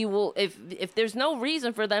 We will, if there's no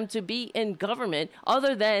reason for them to be in government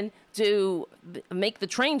other than to make the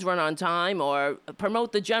trains run on time or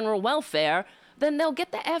promote the general welfare, then they'll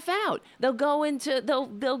get the F out.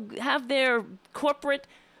 They'll have their corporate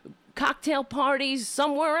cocktail parties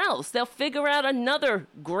somewhere else. They'll figure out another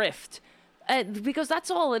grift. Because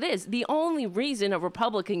that's all it is. The only reason a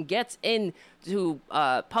Republican gets into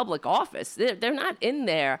public office, they're not in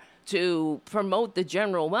there to promote the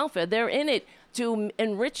general welfare. They're in it to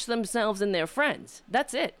enrich themselves and their friends.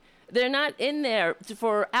 That's it. They're not in there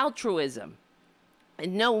for altruism.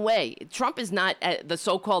 No way. Trump is not the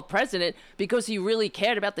so-called president because he really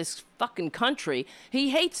cared about this fucking country. He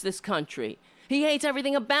hates this country. He hates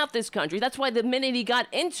everything about this country. That's why the minute he got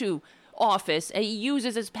into office, he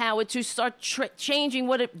uses his power to start changing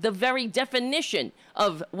the very definition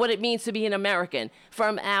of what it means to be an American.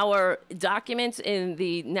 From our documents in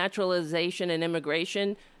the Naturalization and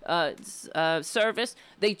Immigration Service,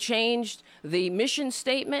 they changed the mission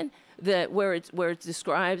statement where it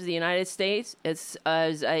describes the United States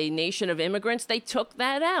as a nation of immigrants. They took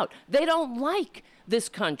that out. They don't like this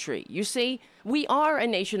country. You see, we are a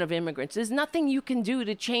nation of immigrants. There's nothing you can do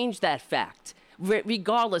to change that fact,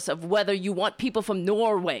 regardless of whether you want people from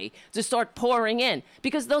Norway to start pouring in.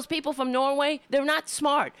 Because those people from Norway, they're not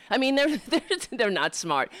smart. I mean, they're not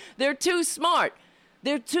smart. They're too smart.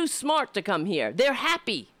 They're too smart to come here. They're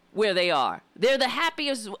happy where they are. They're the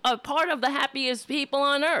happiest, part of the happiest people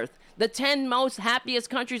on earth. The 10 most happiest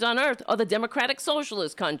countries on earth are the democratic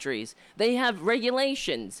socialist countries. They have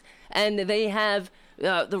regulations, and they have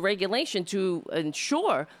the regulation to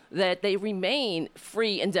ensure that they remain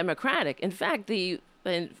free and democratic. In fact,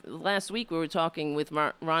 last week we were talking with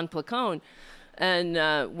Ron Placone, and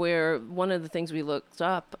where one of the things we looked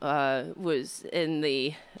up was in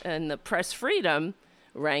the press freedom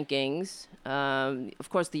rankings. Of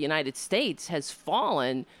course, the United States has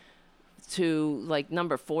fallen to like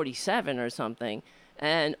number 47 or something.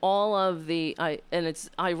 And all of and it's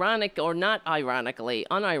ironic or not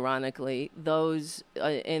unironically, those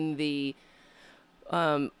in the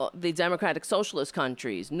democratic socialist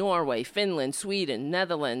countries, Norway, Finland, Sweden,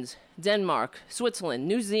 Netherlands, Denmark, Switzerland,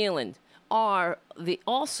 New Zealand, are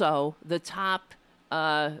also the top,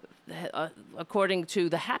 according to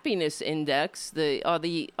the happiness index,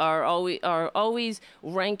 are always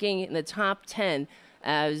ranking in the top 10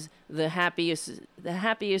 as the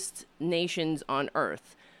happiest nations on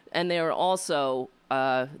earth. And they are also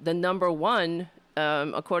the number one,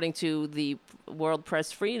 according to the World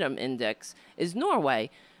Press Freedom Index, is Norway.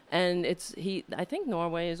 And I think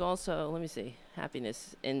Norway is also, let me see,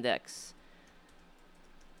 happiness index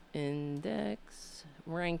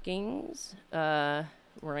rankings.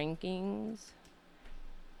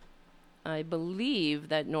 I believe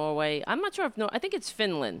that Norway, I'm not sure if I think it's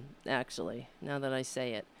Finland, actually, now that I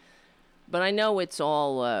say it. But I know it's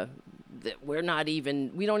all, we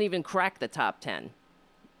don't even crack the top 10.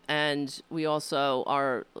 And we also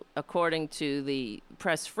are, according to the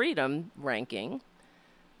press freedom ranking,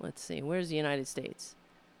 let's see, where's the United States?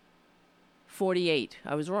 48.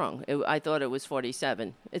 I was wrong. I thought it was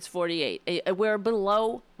 47. It's 48. We're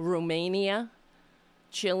below Romania,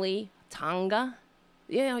 Chile, Tonga.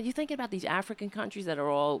 Yeah, you're thinking about these African countries that are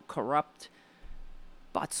all corrupt.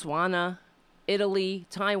 Botswana, Italy,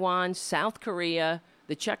 Taiwan, South Korea,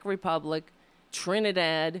 the Czech Republic,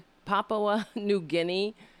 Trinidad, Papua New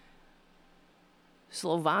Guinea,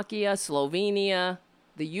 Slovakia, Slovenia.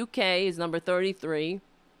 The UK is number 33.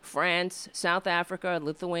 France, South Africa,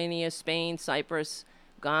 Lithuania, Spain, Cyprus,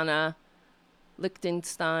 Ghana,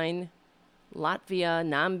 Liechtenstein, Latvia,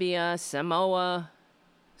 Namibia, Samoa,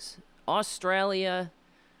 Australia.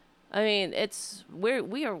 I mean, we're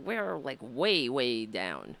like way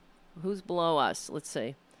down. Who's below us? Let's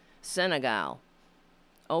see. Senegal,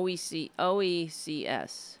 OECS.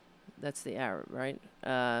 That's the Arab, right?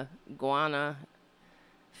 Guyana,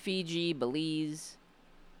 Fiji, Belize.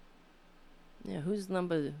 Yeah, who's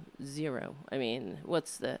number 0? I mean,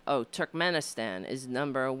 Turkmenistan is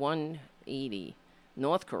number 180.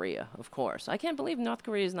 North Korea, of course. I can't believe North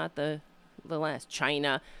Korea is not the last.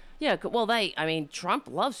 China. Yeah, well, Trump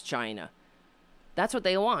loves China. That's what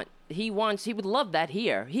they want. He would love that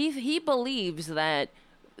here. He believes that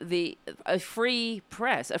a free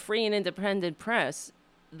and independent press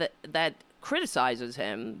that criticizes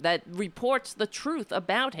him, that reports the truth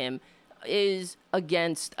about him, is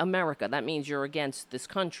against America. That means you're against this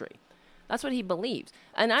country. That's what he believes.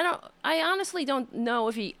 And I honestly don't know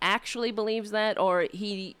if he actually believes that, or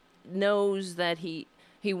he knows that he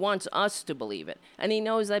wants us to believe it. And he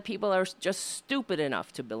knows that people are just stupid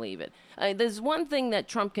enough to believe it. There's one thing that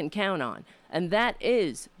Trump can count on, and that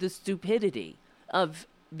is the stupidity of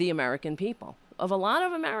the American people. Of a lot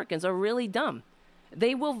of Americans are really dumb.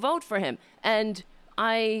 They will vote for him. And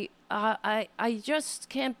I just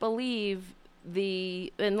can't believe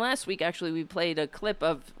and last week, actually, we played a clip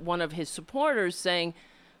of one of his supporters saying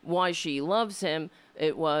why she loves him.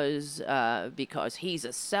 It was because he's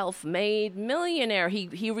a self-made millionaire.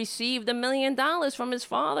 He received $1 million from his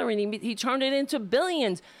father, and he turned it into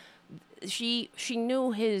billions. She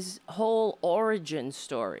knew his whole origin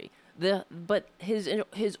story. But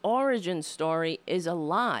his origin story is a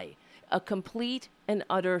lie, a complete and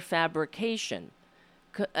utter fabrication.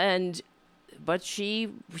 But she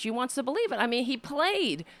wants to believe it. I mean, he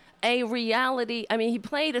played a reality. I mean, he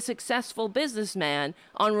played a successful businessman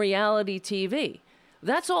on reality TV.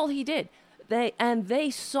 That's all he did.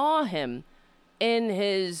 They saw him in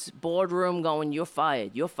his boardroom going, "You're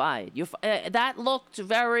fired. You're fired. That looked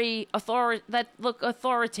very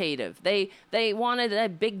authoritative. They wanted a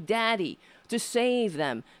big daddy to save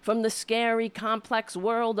them from the scary, complex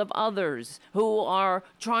world of others who are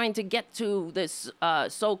trying to get to this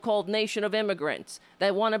so-called nation of immigrants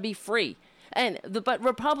that want to be free. But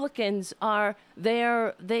Republicans are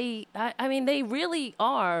there. They really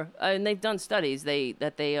are, and they've done studies. The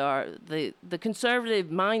conservative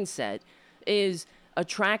mindset is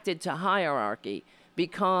attracted to hierarchy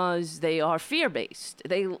because they are fear-based.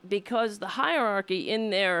 Because the hierarchy in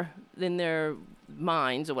their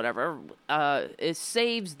minds or whatever, it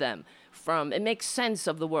saves them from, it makes sense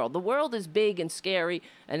of the world. The world is big and scary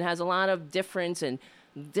and has a lot of difference and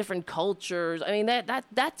different cultures. I mean,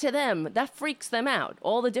 that to them, that freaks them out.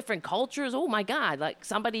 All the different cultures, oh my God, like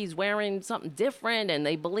somebody's wearing something different and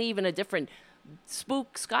they believe in a different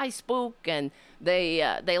sky spook, and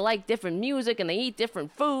they like different music and they eat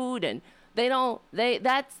different food, and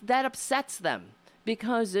that upsets them.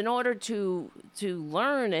 Because in order to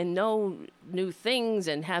learn and know new things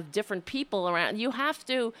and have different people around, you have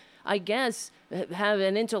to, I guess, have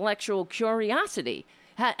an intellectual curiosity.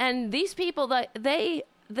 And these people,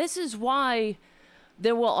 this is why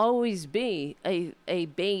there will always be a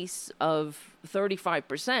base of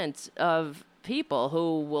 35% of people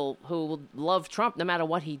who will love Trump no matter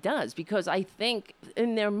what he does. Because I think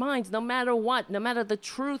in their minds, no matter what, no matter the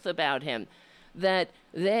truth about him, that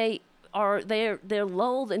they're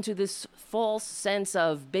lulled into this false sense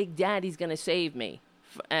of Big Daddy's going to save me.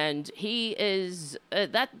 And he is,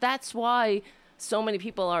 that's why so many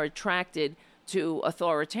people are attracted to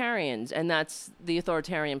authoritarians, and that's the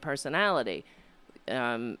authoritarian personality.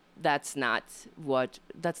 That's not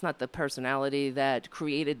the personality that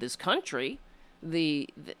created this country.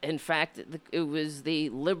 In fact, it was the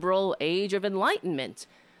liberal age of enlightenment.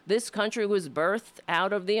 This country was birthed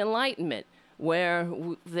out of the Enlightenment, where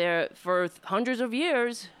for hundreds of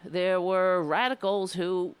years, there were radicals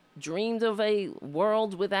who dreamed of a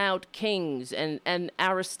world without kings and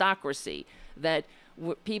aristocracy, that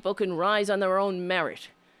people can rise on their own merit.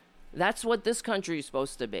 That's what this country is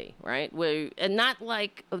supposed to be, right? And not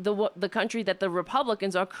like the country that the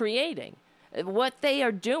Republicans are creating. What they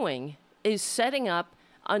are doing is setting up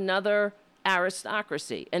another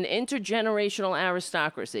aristocracy, an intergenerational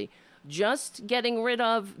aristocracy. Just getting rid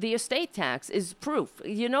of the estate tax is proof.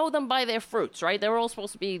 You know them by their fruits, right? They're all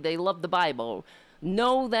supposed to be, they love the Bible.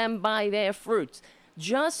 Know them by their fruits.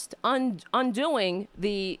 Just undoing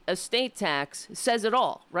the estate tax says it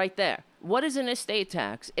all right there. What is an estate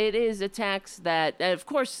tax? It is a tax that, of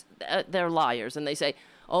course, they're liars, and they say,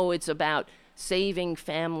 oh, it's about saving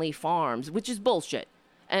family farms, which is bullshit.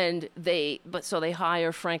 And so they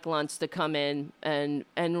hire Frank Luntz to come in and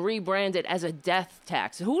rebrand it as a death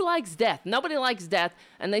tax. Who likes death? Nobody likes death,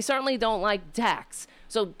 and they certainly don't like tax.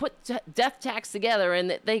 So put death tax together,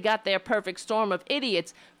 and they got their perfect storm of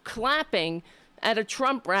idiots clapping at a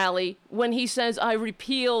Trump rally when he says, I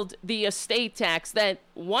repealed the estate tax that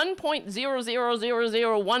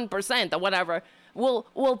 1.00001% or whatever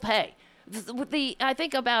will pay. I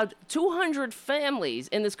think about 200 families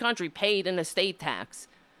in this country paid an estate tax.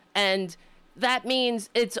 And that means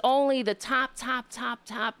it's only the top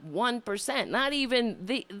 1%, not even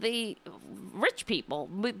the rich people,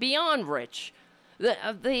 beyond rich.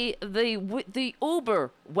 The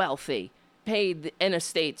uber wealthy paid an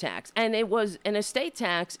estate tax. And an estate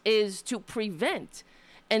tax is to prevent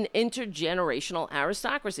an intergenerational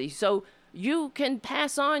aristocracy. So you can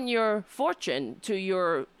pass on your fortune to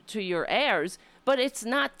your heirs, but it's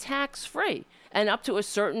not tax-free, and up to a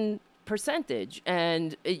certain percentage.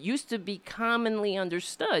 And it used to be commonly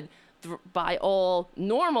understood by all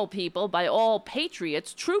normal people, by all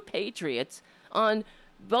patriots, true patriots, on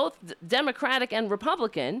both Democratic and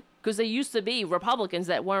Republican, because they used to be Republicans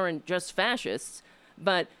that weren't just fascists,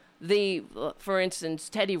 but for instance,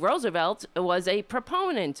 Teddy Roosevelt was a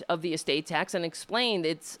proponent of the estate tax and explained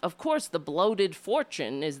it's, of course, the bloated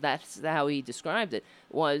fortune, that's how he described it,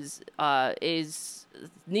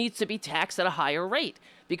 needs to be taxed at a higher rate,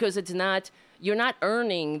 because you're not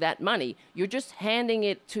earning that money. You're just handing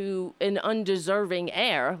it to an undeserving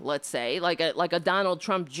heir, let's say, like a Donald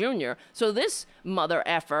Trump Jr. So this mother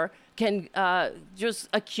effer can just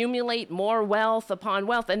accumulate more wealth upon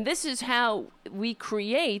wealth. And this is how we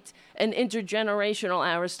create an intergenerational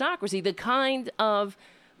aristocracy, the kind of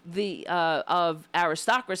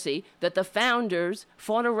aristocracy that the founders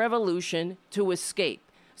fought a revolution to escape.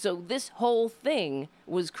 So this whole thing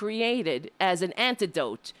was created as an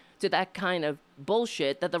antidote to that kind of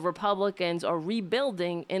bullshit that the Republicans are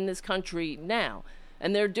rebuilding in this country now.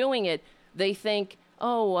 And they're doing it. They think,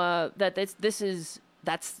 that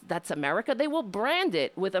that's America. They will brand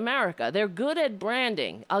it with America. They're good at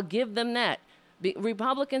branding. I'll give them that.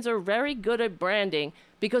 Republicans are very good at branding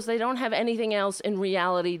because they don't have anything else in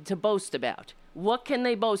reality to boast about. What can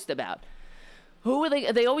they boast about? Who are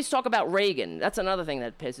they? They always talk about Reagan. That's another thing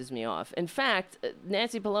that pisses me off. In fact,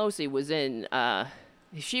 Nancy Pelosi was in.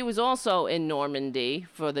 She was also in Normandy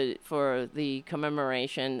for the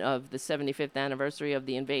commemoration of the 75th anniversary of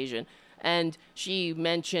the invasion, and she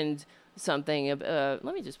mentioned something. Let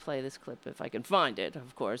me just play this clip if I can find it.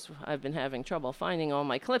 Of course, I've been having trouble finding all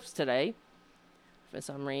my clips today for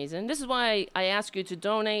some reason. This is why I ask you to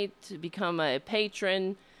donate, to become a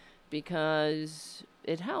patron, because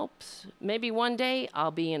it helps. Maybe one day I'll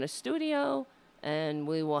be in a studio and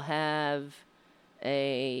we will have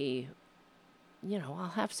I'll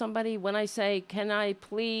have somebody, when I say, can I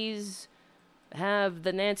please have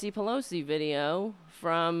the Nancy Pelosi video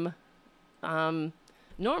from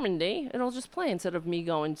Normandy, it'll just play instead of me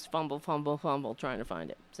going fumble, fumble, fumble, trying to find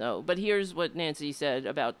it. So, but here's what Nancy said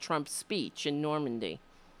about Trump's speech in Normandy.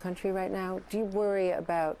 Country right now, do you worry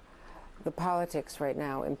about the politics right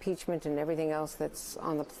now, impeachment and everything else that's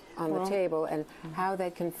on the table, and how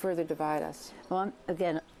that can further divide us? Well,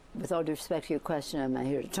 again, with all due respect to your question, I'm not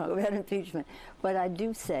here to talk about impeachment, but I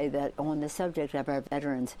do say that on the subject of our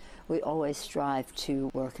veterans, we always strive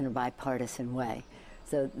to work in a bipartisan way.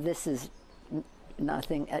 So this is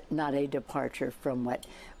not a departure from what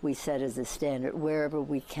we set as a standard. Wherever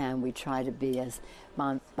we can, we try to be as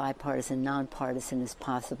bipartisan, nonpartisan as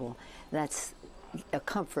possible. That's a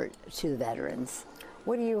comfort to the veterans.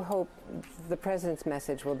 What do you hope the president's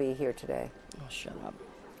message will be here today? Oh, shut up.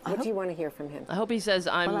 What do you want to hear from him? I hope he says,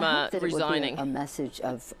 I'm resigning. A message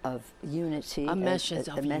of unity. A message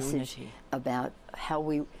of unity. About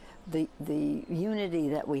how the unity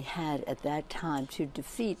that we had at that time to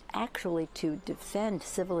defend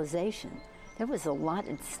civilization. There was a lot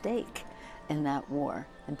at stake in that war,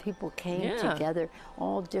 and people came together,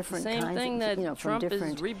 all different kinds of, that from Trump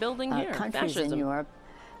different is rebuilding here, countries fascism. in Europe,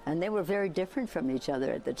 and they were very different from each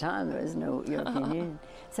other at the time. There was no European Union.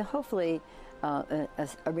 So hopefully a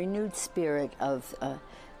renewed spirit of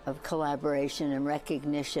collaboration and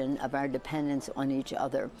recognition of our dependence on each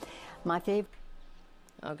other. My favorite.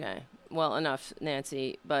 Okay. Well, enough,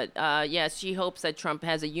 Nancy. But yes, she hopes that Trump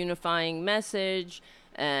has a unifying message.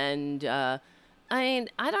 And I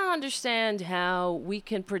don't understand how we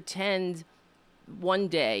can pretend one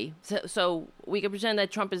day. So we can pretend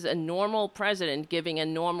that Trump is a normal president giving a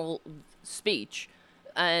normal speech,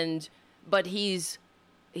 but he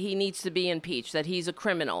needs to be impeached, that he's a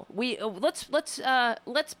criminal. Let's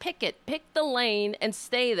pick the lane and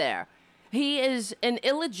stay there. He is an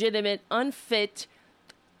illegitimate, unfit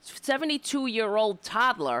 72-year-old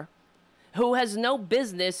toddler who has no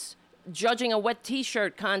business judging a wet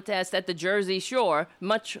T-shirt contest at the Jersey Shore,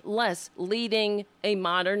 much less leading a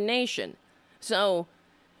modern nation. So,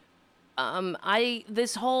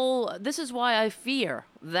 this is why I fear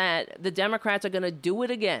that the Democrats are going to do it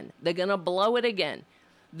again. They're going to blow it again.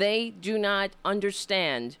 They do not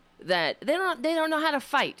understand that they don't know how to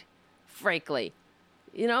fight, frankly.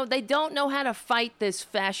 They don't know how to fight this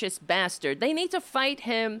fascist bastard. They need to fight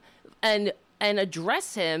him and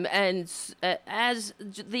address him as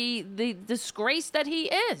the disgrace that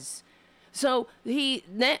he is. So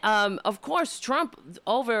of course, Trump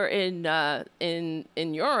over in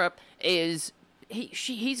Europe he's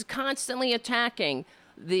constantly attacking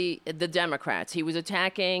the Democrats. He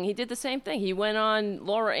did the same thing. He went on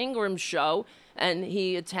Laura Ingram's show and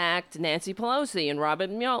he attacked Nancy Pelosi and Robert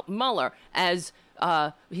Mueller as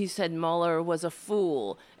he said Mueller was a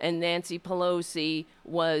fool and Nancy Pelosi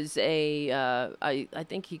was I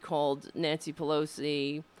think he called Nancy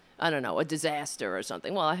Pelosi, I don't know, a disaster or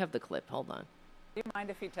something. Well, I have the clip. Hold on. Do you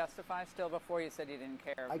mind if he testifies still? Before you said you didn't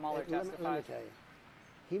care. Mueller testifies. Let me tell you,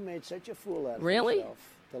 he made such a fool out of himself.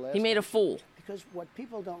 Really? He made a fool. Because what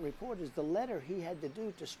people don't report is the letter he had to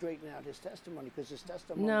do to straighten out his testimony, because his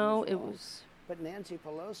testimony was wrong. But Nancy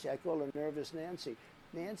Pelosi, I call her Nervous Nancy.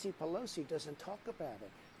 Nancy Pelosi doesn't talk about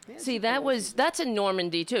it. See, that's in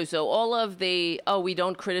Normandy too. So all of we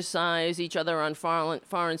don't criticize each other on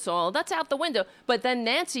foreign soil, that's out the window. But then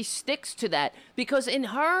Nancy sticks to that because in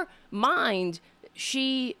her mind,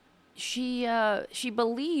 she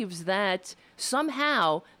believes that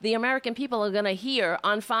somehow the American people are going to hear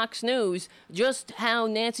on Fox News just how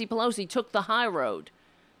Nancy Pelosi took the high road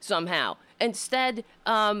somehow. Instead,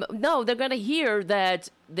 no, they're going to hear that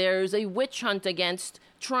there's a witch hunt against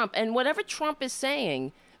Trump. And whatever Trump is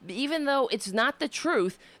saying, even though it's not the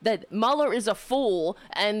truth, that Mueller is a fool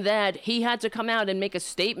and that he had to come out and make a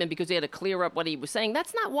statement because he had to clear up what he was saying.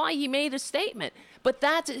 That's not why he made a statement. But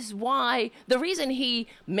that is why the reason he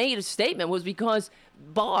made a statement was because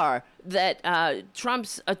Barr, that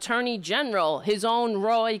Trump's attorney general, his own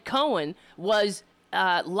Roy Cohen, was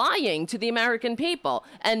lying to the American people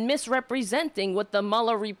and misrepresenting what the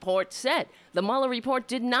Mueller report said. The Mueller report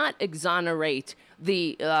did not exonerate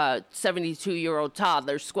the 72-year-old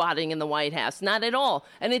toddler squatting in the White House, not at all.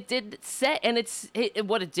 And it did say, and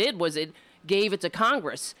what it did was it gave it to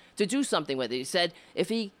Congress to do something with it. He said if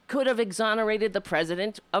he could have exonerated the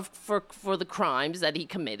president for the crimes that he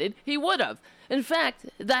committed, he would have. In fact,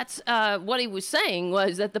 that's what he was saying,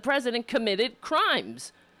 was that the president committed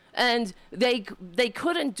crimes. And they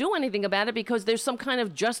couldn't do anything about it because there's some kind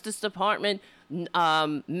of Justice Department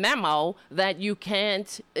memo that you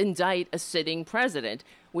can't indict a sitting president,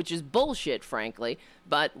 which is bullshit, frankly,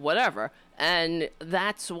 but whatever. And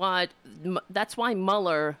that's why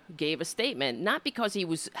Mueller gave a statement, not because he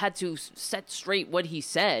had to set straight what he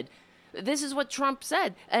said. This is what Trump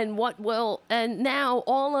said, and now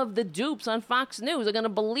all of the dupes on Fox News are going to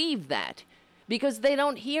believe that, because they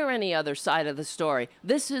don't hear any other side of the story.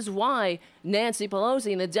 This is why Nancy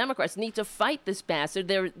Pelosi and the Democrats need to fight this bastard.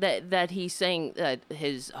 That he's saying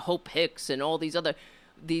his Hope Hicks and all these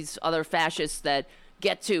other fascists that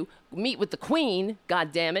get to meet with the Queen.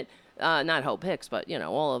 God damn it, not Hope Hicks, but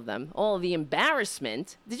all of them. All of the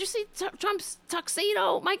embarrassment. Did you see Trump's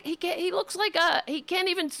tuxedo, Mike? He looks like he can't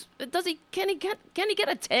even. Can he get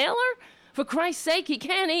a tailor? For Christ's sake, he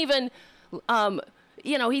can't even.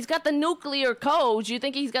 He's got the nuclear codes. You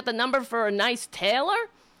think he's got the number for a nice tailor?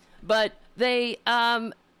 But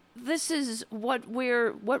this is what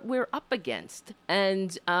we're up against.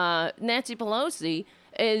 And Nancy Pelosi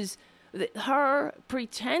is her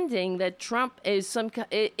pretending that Trump is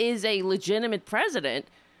a legitimate president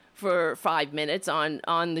for 5 minutes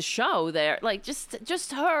on the show there. Like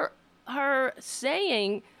just her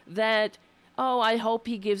saying that, oh, I hope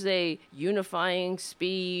he gives a unifying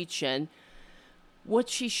speech, and what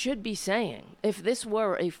she should be saying, if this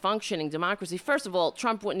were a functioning democracy, first of all,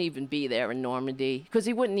 Trump wouldn't even be there in Normandy because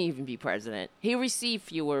he wouldn't even be president. He received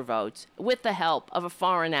fewer votes with the help of a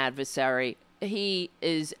foreign adversary. He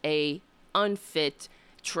is a unfit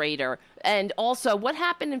traitor. And also, what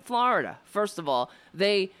happened in Florida? First of all,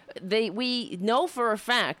 we know for a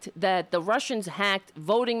fact that the Russians hacked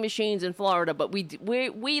voting machines in Florida, but we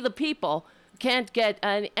the people can't get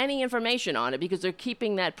any information on it because they're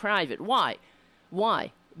keeping that private. Why?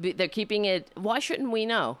 They're keeping it. Why shouldn't we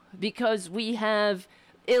know? Because we have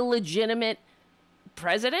illegitimate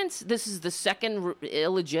presidents. This is the second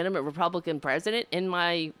illegitimate Republican president in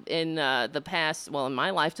my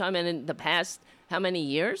lifetime, and in the past how many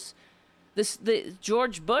years? The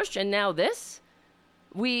George Bush, and now this.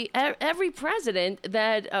 Every president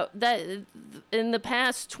that in the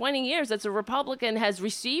past 20 years that's a Republican has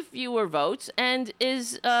received fewer votes and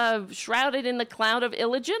is shrouded in the cloud of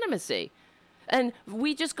illegitimacy. And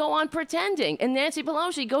we just go on pretending. And Nancy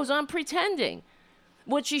Pelosi goes on pretending.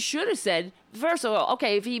 What she should have said, first of all,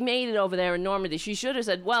 okay, if he made it over there in Normandy, she should have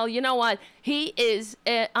said, well, you know what? He is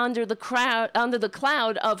under the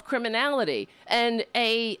cloud of criminality. And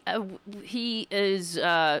he is,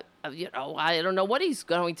 I don't know what he's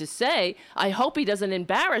going to say. I hope he doesn't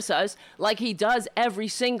embarrass us like he does every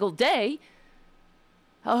single day.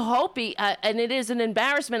 I hope and it is an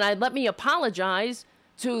embarrassment. Let me apologize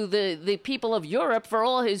to the people of Europe for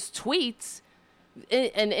all his tweets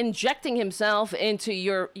and injecting himself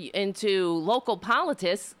into local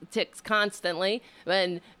politics constantly,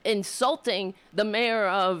 and insulting the mayor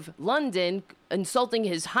of London, insulting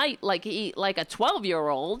his height like a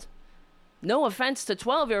 12-year-old. No offense to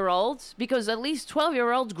 12-year-olds, because at least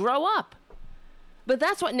 12-year-olds grow up. But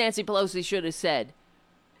that's what Nancy Pelosi should have said.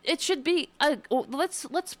 It should be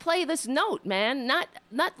let's play this note, man.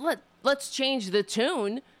 Let's change the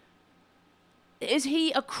tune. Is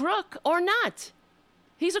he a crook or not?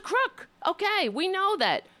 He's a crook. Okay, we know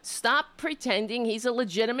that. Stop pretending he's a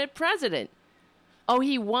legitimate president. Oh,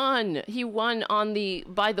 he won. He won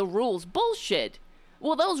by the rules. Bullshit.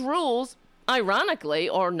 Well, those rules, ironically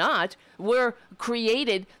or not, were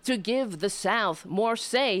created to give the South more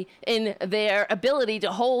say in their ability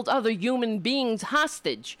to hold other human beings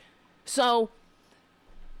hostage. So,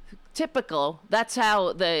 typical, that's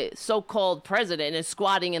how the so-called president is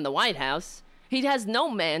squatting in the White House. He has no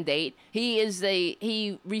mandate.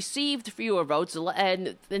 He received fewer votes,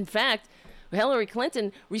 and in fact, Hillary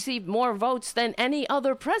Clinton received more votes than any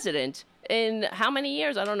other president in how many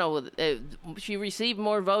years? I don't know. She received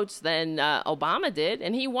more votes than Obama did,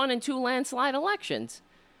 and he won in 2 landslide elections.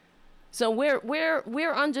 So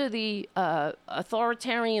we're under the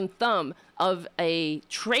authoritarian thumb of a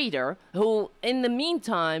traitor who, in the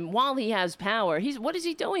meantime, while he has power, what is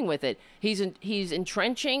he doing with it? He's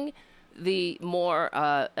entrenching the more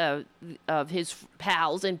of his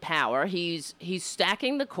pals in power. He's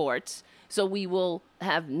stacking the courts, so we'll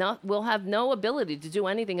have no ability to do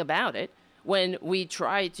anything about it. When we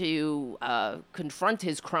try to confront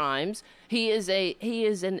his crimes, he is a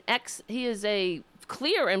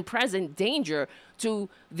clear and present danger to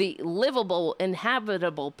the livable,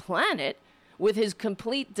 inhabitable planet, with his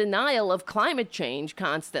complete denial of climate change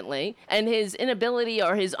constantly, and his inability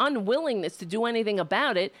or his unwillingness to do anything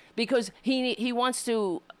about it, because he wants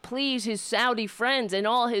to please his Saudi friends and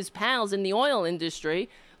all his pals in the oil industry.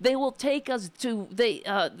 They will take us to they'd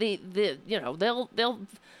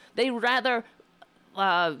rather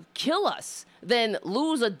kill us than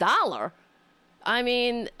lose $1. I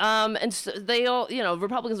mean, and so they all,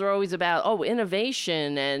 Republicans are always about,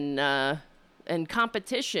 innovation and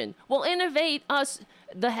competition. Well, innovate us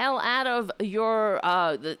the hell out of your,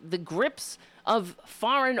 the grips of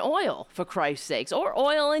foreign oil, for Christ's sakes, or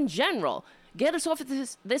oil in general. Get us off of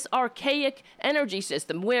this archaic energy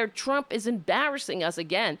system where Trump is embarrassing us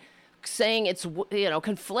again, saying it's,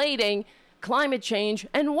 conflating climate change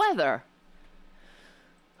and weather.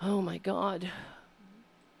 Oh my God.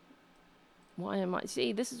 Why am I?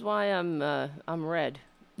 See, this is why I'm red.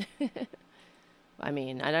 I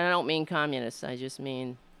mean, I don't mean communist. I just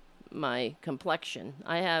mean my complexion.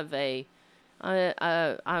 I have my,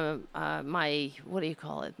 what do you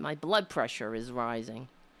call it? My blood pressure is rising.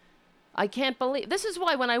 I can't believe, this is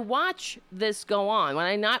why when I watch this go on,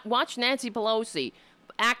 when I watch Nancy Pelosi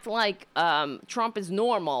act like Trump is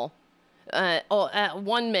normal,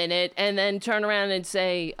 1 minute, and then turn around and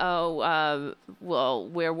say, well,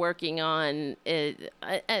 we're working on it.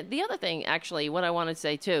 The other thing, actually, what I want to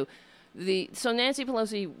say too, so Nancy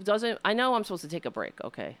Pelosi doesn't, I know I'm supposed to take a break,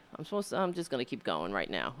 okay? I'm just going to keep going right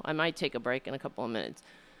now. I might take a break in a couple of minutes.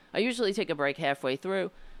 I usually take a break halfway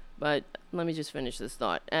through, but let me just finish this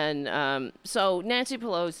thought. And so Nancy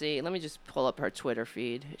Pelosi, let me just pull up her Twitter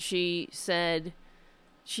feed. She said,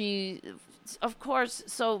 of course,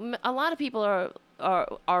 so a lot of people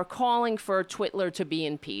are calling for Twitler to be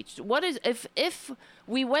impeached. What is, if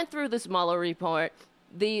we went through this Mueller report,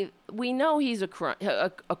 we know he's a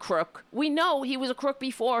crook. We know he was a crook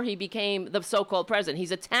before he became the so-called president.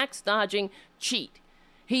 He's a tax-dodging cheat.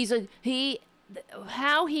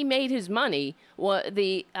 How he made his money was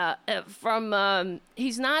he's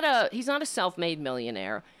not a self-made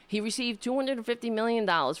millionaire. He received $250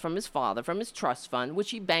 million from his father, from his trust fund,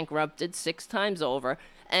 which he bankrupted 6 times over,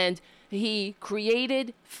 and he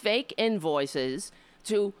created fake invoices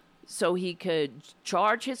so he could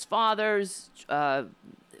charge his father's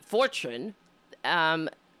fortune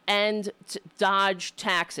and dodge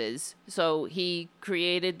taxes. So he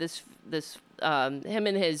created this him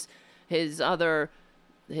and his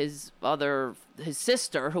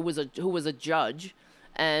sister, who was a judge,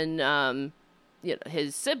 and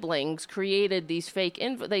his siblings created these fake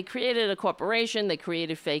they created a corporation, they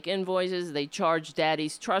created fake invoices, they charged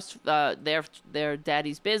daddy's trust, their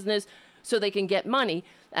daddy's business, so they can get money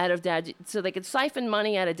out of so they could siphon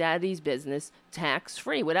money out of daddy's business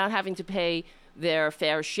tax-free without having to pay their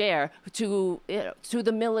fair share to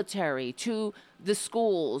the military, to the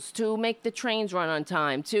schools, to make the trains run on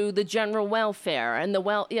time, to the general welfare and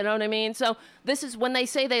you know what I mean? So this is when they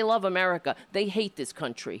say they love America, they hate this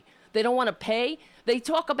country. They don't want to pay. They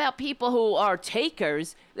talk about people who are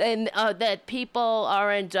takers and that people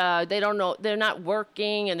aren't, they don't know, they're not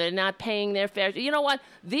working and they're not paying their fair. You know what?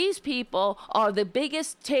 These people are the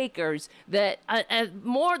biggest takers that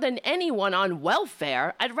more than anyone on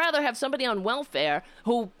welfare. I'd rather have somebody on welfare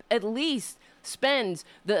who at least spends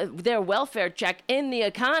their welfare check in the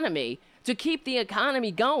economy to keep the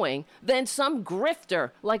economy going than some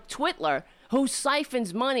grifter like Twitler, who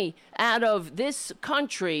siphons money out of this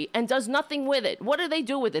country and does nothing with it. What do they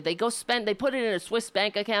do with it? They put it in a Swiss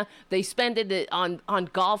bank account. They spend it on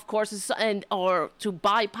golf courses or to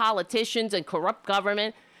buy politicians and corrupt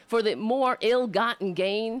government for the more ill-gotten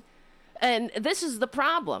gain. And this is the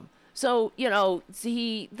problem. So,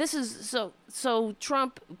 so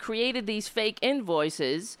Trump created these fake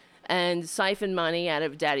invoices and siphoned money out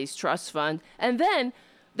of daddy's trust fund. And then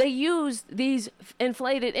they used these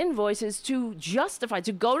inflated invoices to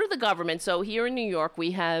go to the government. So here in New York,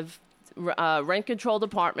 we have rent-controlled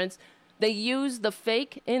apartments. They use the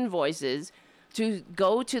fake invoices to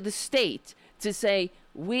go to the state to say,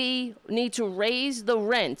 we need to raise the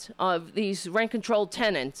rent of these rent-controlled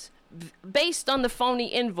tenants based on the phony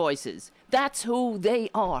invoices. That's who they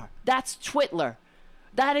are. That's Twitler.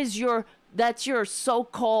 That's your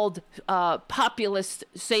so-called populist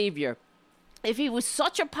savior. If he was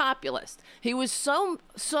such a populist, he was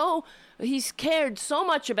he's cared so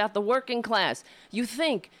much about the working class. You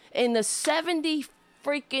think in the 70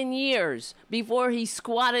 freaking years before he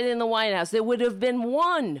squatted in the White House, there would have been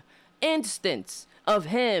one instance of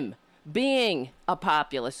him being a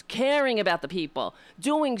populist, caring about the people,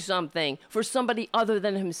 doing something for somebody other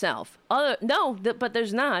than himself. But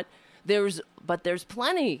there's not. But there's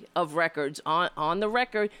plenty of records on the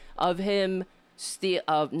record of him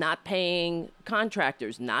of not paying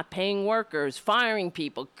contractors, not paying workers, firing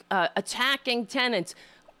people, attacking tenants,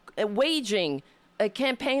 waging a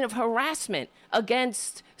campaign of harassment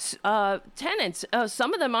against tenants,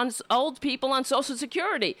 some of them old people on Social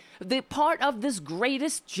Security. They're part of this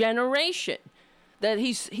greatest generation that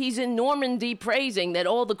he's in Normandy praising that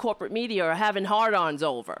all the corporate media are having hard-ons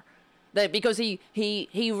over. That because he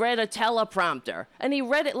read a teleprompter, and he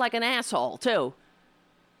read it like an asshole, too.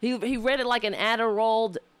 He read it like an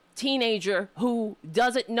Adderall teenager who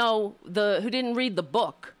doesn't know who didn't read the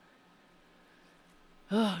book.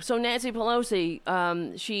 So Nancy Pelosi,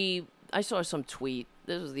 I saw some tweet.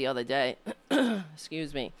 This was the other day.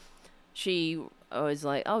 Excuse me. She was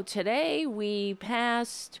like, "Oh, today we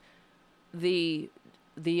passed the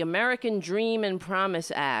American Dream and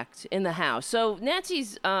Promise Act in the House." So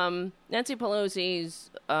Nancy Pelosi's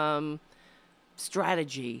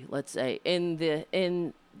strategy, let's say, in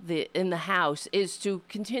the House is to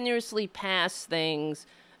continuously pass things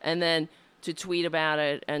and then to tweet about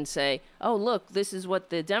it and say, "Oh, look, this is what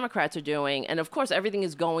the Democrats are doing." And of course, everything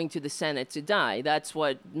is going to the Senate to die. That's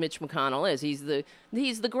what Mitch McConnell is. He's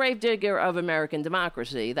the gravedigger of American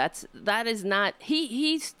democracy. That is not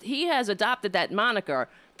he has adopted that moniker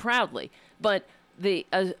proudly. But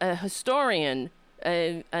a historian,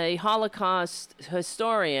 a Holocaust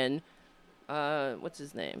historian, what's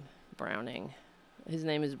his name? Browning. His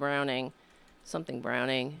name is Browning, something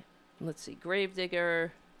Browning. Let's see,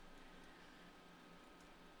 gravedigger.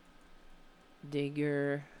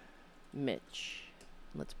 Digger Mitch.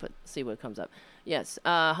 Let's see what comes up. Yes,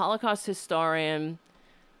 Holocaust historian.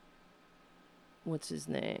 What's his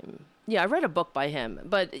name? Yeah, I read a book by him.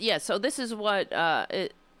 But yeah, so this is what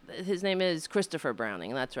his name is Christopher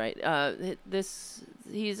Browning. That's right.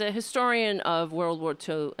 He's a historian of World War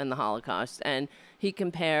II and the Holocaust, and he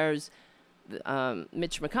compares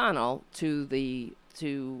Mitch McConnell to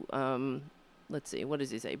let's see, what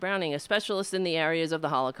does he say? Browning, a specialist in the areas of the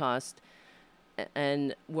Holocaust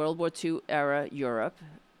and World War II era Europe,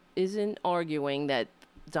 isn't arguing that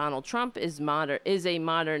Donald Trump is a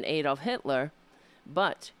modern Adolf Hitler,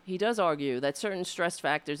 but he does argue that certain stress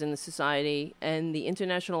factors in the society and the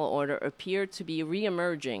international order appear to be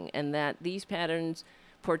re-emerging, and that these patterns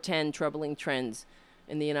portend troubling trends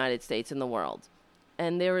in the United States and the world.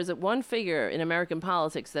 And there is one figure in American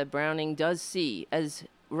politics that Browning does see as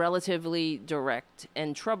relatively direct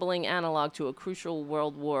and troubling analog to a crucial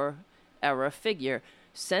World War era figure.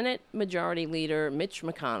 Senate Majority Leader Mitch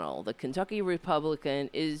McConnell, the Kentucky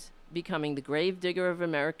Republican, is becoming the gravedigger of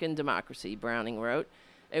American democracy, Browning wrote.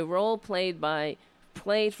 A role played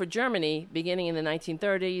for Germany beginning in the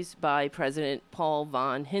 1930s by President Paul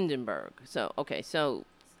von Hindenburg. So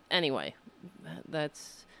anyway,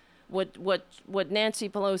 that's what Nancy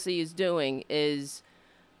Pelosi is doing is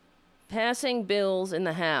passing bills in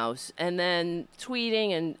the House and then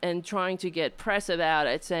tweeting and trying to get press about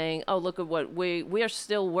it, saying, "Oh, look at what we're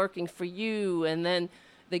still working for you." And then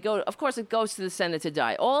of course it goes to the Senate to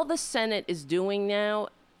die. All the Senate is doing now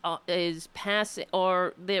is passing,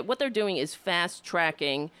 what they're doing is fast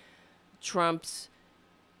tracking Trump's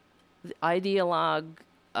ideologue,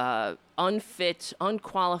 unfit,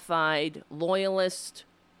 unqualified, loyalist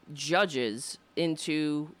judges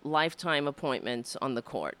into lifetime appointments on the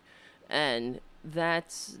court. And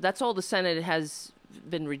that's all the Senate has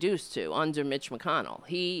been reduced to under Mitch McConnell.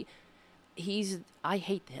 I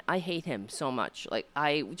hate him so much. Like,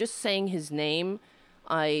 just saying his name,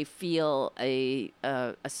 I feel a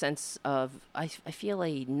sense of I feel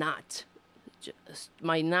a knot.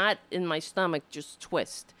 My knot in my stomach just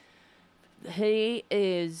twist. He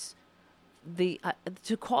is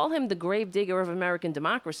to call him the gravedigger of American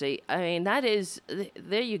democracy. I mean, that is,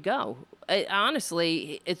 there you go.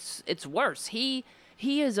 Honestly, it's worse. He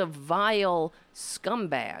is a vile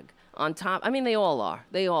scumbag on top. I mean, they all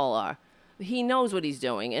are. He knows what he's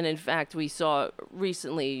doing. And in fact, we saw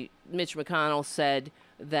recently Mitch McConnell said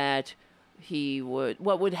that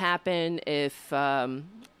what would happen if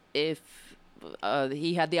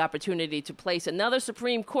he had the opportunity to place another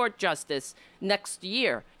Supreme Court justice next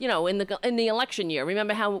year, you know, in the election year.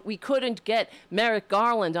 Remember how we couldn't get Merrick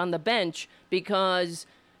Garland on the bench because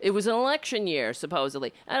it was an election year,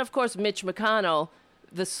 supposedly. And, of course, Mitch McConnell,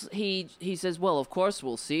 he says, well, of course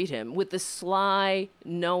we'll seat him, with the sly,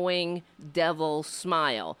 knowing devil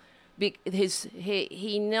smile.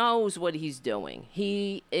 He knows what he's doing.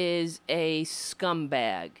 He is a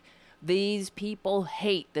scumbag. These people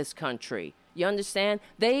hate this country. You understand?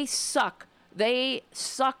 They suck. They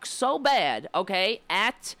suck so bad, okay,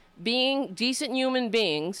 at being decent human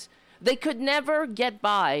beings. They could never get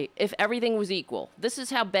by if everything was equal. This is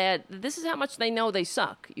how much they know they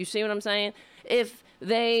suck. You see what I'm saying? If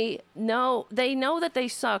they know that they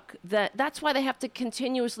suck, that's why they have to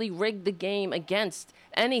continuously rig the game against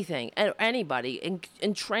anything and anybody and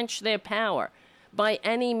entrench their power by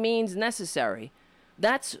any means necessary.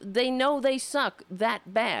 They know they suck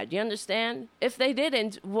that bad. You understand? If they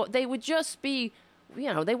didn't, they would just be,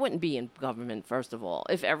 you know, they wouldn't be in government, first of all.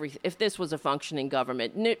 If this was a functioning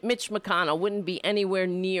government, Mitch McConnell wouldn't be anywhere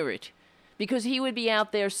near it, because he would be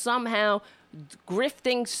out there somehow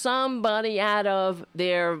grifting somebody out of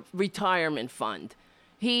their retirement fund.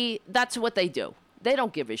 That's what they do. They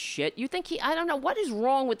don't give a shit. You think I don't know, what is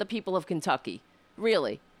wrong with the people of Kentucky?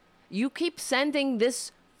 Really? You keep sending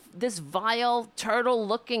this vile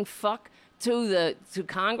turtle-looking fuck to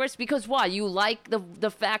Congress because why? You like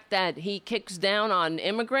the fact that he kicks down on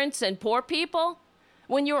immigrants and poor people?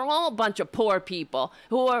 When you're all a bunch of poor people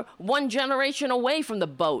who are one generation away from the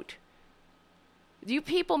boat. You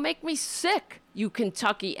people make me sick, you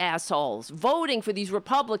Kentucky assholes, voting for these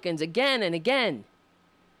Republicans again and again.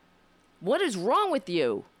 What is wrong with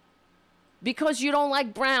you? Because you don't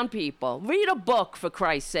like brown people. Read a book, for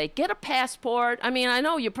Christ's sake. Get a passport. I mean, I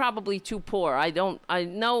know you're probably too poor.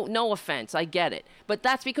 No offense. I get it. But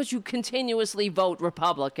that's because you continuously vote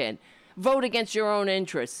Republican. Vote against your own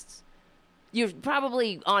interests. You're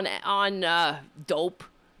probably on dope.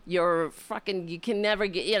 You can never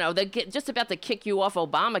get, you know, they're just about to kick you off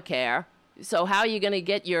Obamacare. So how are you going to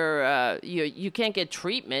get you can't get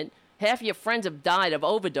treatment. Half your friends have died of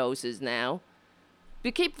overdoses now.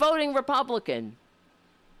 You keep voting Republican.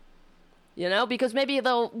 You know, because maybe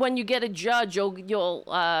when you get a judge, you'll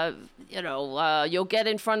get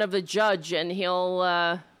in front of the judge and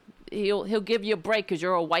he'll give you a break because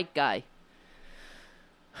you're a white guy.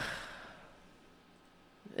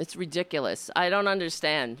 It's ridiculous. I don't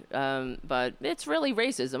understand, but it's really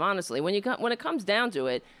racism, honestly. When it comes down to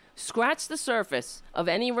it, scratch the surface of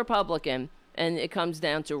any Republican, and it comes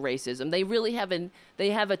down to racism. They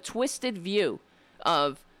have a twisted view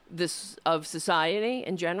of society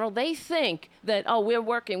in general. They think that,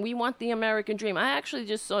 we want the American dream. I actually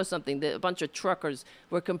just saw something that a bunch of truckers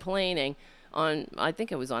were complaining on, I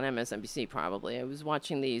think it was on MSNBC probably. I was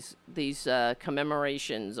watching these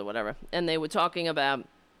commemorations or whatever, and they were talking about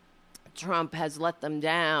Trump has let them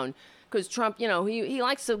down because Trump, you know, he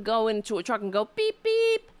likes to go into a truck and go beep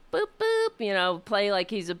beep boop boop, you know, play like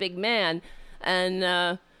he's a big man,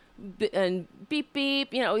 and beep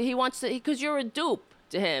beep, you know, he wants to, because you're a dupe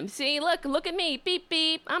to him. See, look at me, beep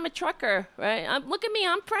beep, I'm a trucker, right? Look at me,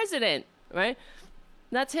 I'm president, right?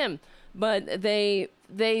 That's him. But they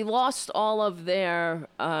lost all of their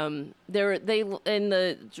in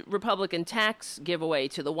the Republican tax giveaway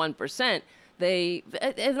to the 1%.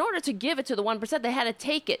 In order to give it to the 1%, they had to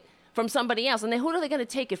take it from somebody else. And who are they going to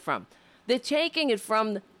take it from? They're taking it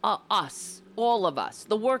from us, all of us,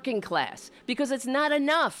 the working class, because it's not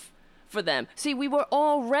enough for them. See, we were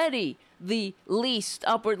already the least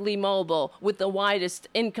upwardly mobile with the widest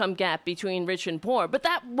income gap between rich and poor, but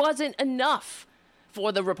that wasn't enough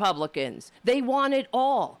for the Republicans. They want it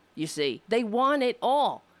all, you see. They want it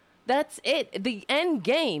all. That's it. The end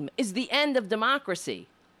game is the end of democracy.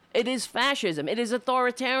 It is fascism. It is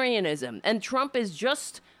authoritarianism. And Trump is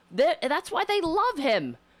just there. That's why they love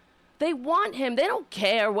him. They want him. They don't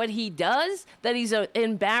care what he does, that he's an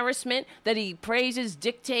embarrassment, that he praises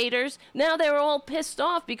dictators. Now they're all pissed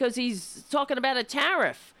off because he's talking about a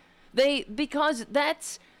tariff. Because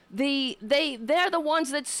that's they're the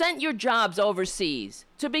ones that sent your jobs overseas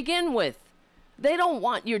to begin with. They don't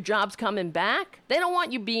want your jobs coming back. They don't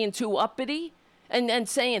want you being too uppity and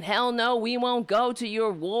saying, hell no, we won't go to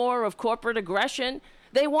your war of corporate aggression.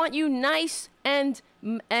 They want you nice and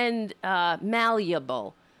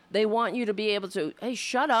malleable. They want you to be able to, hey,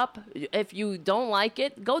 shut up. If you don't like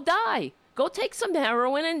it, go die. Go take some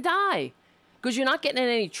heroin and die. Because you're not getting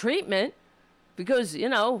any treatment. Because, you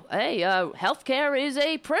know, hey, healthcare is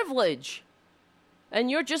a privilege.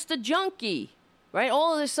 And you're just a junkie. right?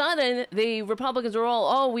 All of a sudden, the Republicans are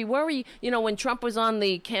all, oh, we worry. When Trump was on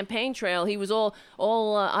the campaign trail, he was all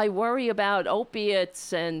I worry about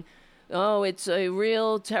opiates and, oh, it's a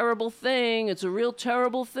real terrible thing. It's a real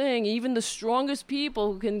terrible thing. Even the strongest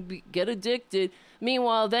people can get addicted.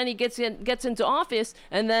 Meanwhile, then he gets into office,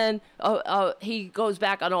 and then he goes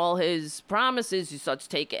back on all his promises. He starts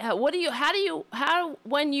taking.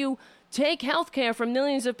 When you take health care from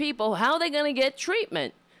millions of people, how are they going to get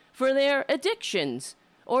treatment for their addictions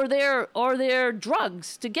or their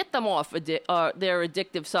drugs to get them off their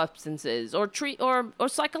addictive substances, or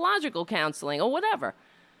psychological counseling or whatever?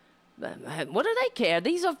 What do they care?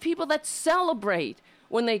 These are people that celebrate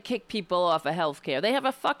when they kick people off of health care. They have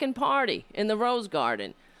a fucking party in the Rose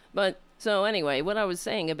Garden. So anyway, what I was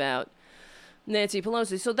saying about Nancy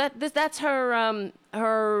Pelosi. So that's her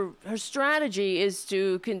strategy, is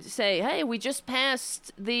to say, hey, we just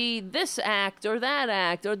passed this act or that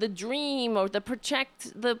act, or the DREAM, or the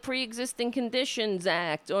Protect the Pre-Existing Conditions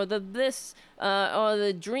Act, or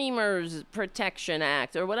the Dreamers Protection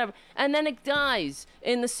Act, or whatever, and then it dies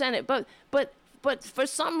in the Senate. But for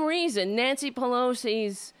some reason, Nancy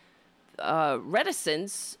Pelosi's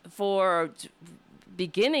reticence for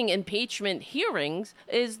beginning impeachment hearings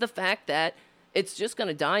is the fact that it's just going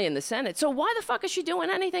to die in the Senate. So why the fuck is she doing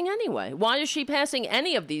anything anyway? Why is she passing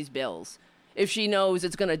any of these bills if she knows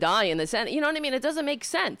it's going to die in the Senate? You know what I mean? It doesn't make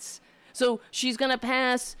sense. So she's going to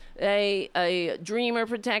pass a dreamer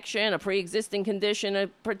protection, a pre-existing condition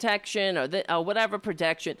protection, or whatever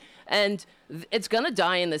protection, and it's going to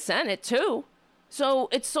die in the Senate too. So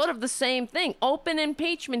it's sort of the same thing. Open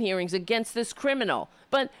impeachment hearings against this criminal.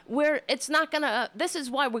 But it's not going to, this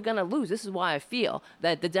is why we're going to lose. This is why I feel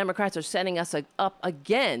that the Democrats are setting us up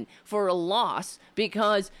again for a loss,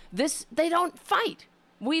 because they don't fight.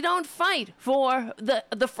 We don't fight for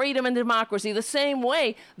the freedom and democracy the same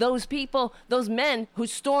way those men who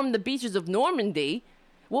stormed the beaches of Normandy,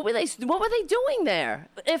 what were they doing there?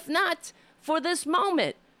 If not for this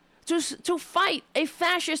moment. To fight a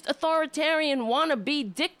fascist, authoritarian,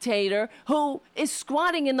 wannabe dictator who is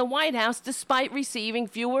squatting in the White House despite receiving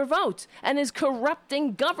fewer votes, and is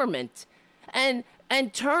corrupting government and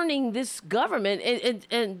turning this government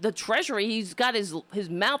and the Treasury. He's got his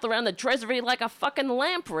mouth around the Treasury like a fucking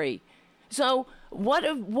lamprey. So what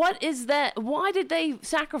is that? Why did they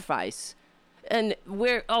sacrifice? And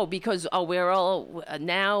we're all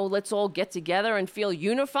now, let's all get together and feel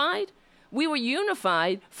unified. We were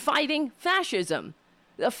unified fighting fascism,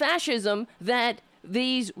 the fascism that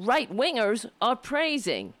these right-wingers are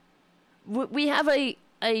praising. We have a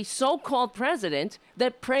so-called president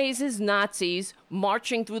that praises Nazis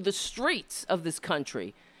marching through the streets of this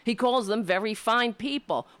country. He calls them very fine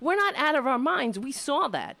people. We're not out of our minds. We saw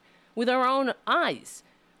that with our own eyes.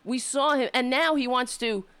 We saw him, and now he wants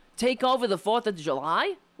to take over the 4th of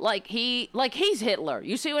July? Like he's Hitler.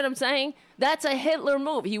 You see what I'm saying? That's a Hitler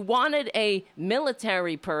move. He wanted a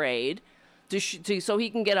military parade so he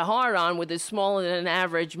can get a hard-on with his smaller than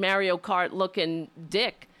average Mario Kart looking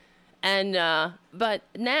dick. And but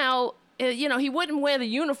now he wouldn't wear the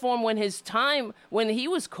uniform when he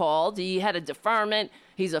was called. He had a deferment.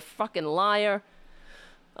 He's a fucking liar.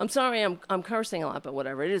 I'm sorry, I'm cursing a lot, but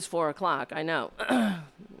whatever. It is 4:00. I know.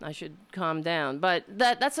 I should calm down. But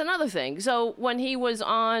that's another thing. So when he was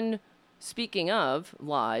on, speaking of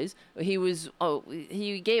lies, he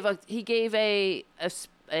gave an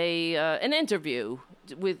interview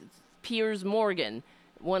with Piers Morgan,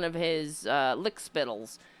 one of his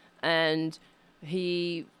lickspittles, and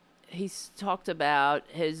he talked about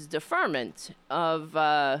his deferment of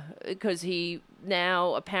because he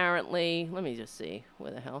now apparently, let me just see where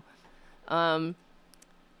the hell,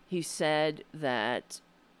 he said that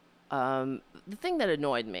the thing that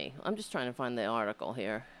annoyed me, I'm just trying to find the article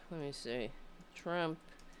here, let me see, Trump,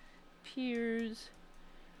 Piers,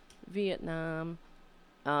 Vietnam,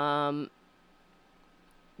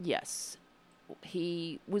 yes,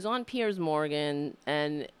 he was on Piers Morgan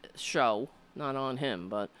and show, not on him,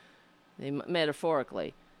 but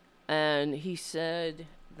metaphorically, and he said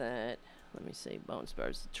that, let me see, Bone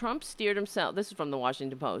Spurs. Trump steered himself, this is from the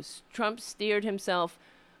Washington Post, Trump steered himself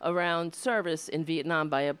around service in Vietnam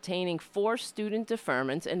by obtaining 4 student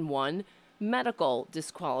deferments and 1 medical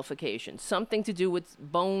disqualification, something to do with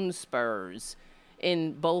bone spurs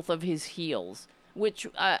in both of his heels, which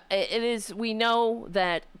it is, we know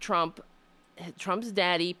that Trump's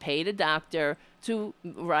daddy paid a doctor to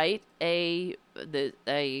write a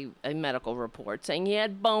medical report saying he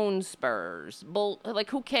had bone spurs. Like,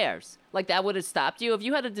 who cares? Like, that would have stopped you. If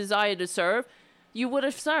you had a desire to serve, you would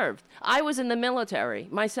have served. I was in the military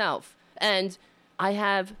myself, and I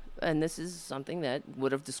have and this is something that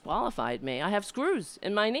would have disqualified me. I have screws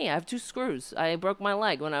in my knee. I have 2 screws. I broke my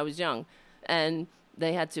leg when I was young, and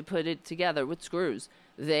they had to put it together with screws.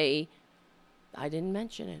 I didn't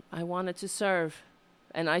mention it. I wanted to serve,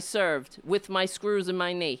 and I served with my screws in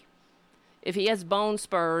my knee. If he has bone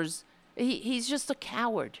spurs, he's just a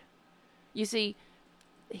coward. You see,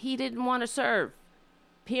 he didn't want to serve.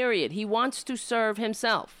 Period. He wants to serve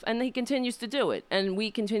himself, and he continues to do it, and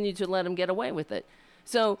we continue to let him get away with it.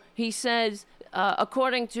 So he says,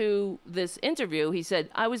 according to this interview, he said,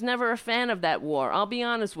 I was never a fan of that war. I'll be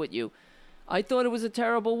honest with you. I thought it was a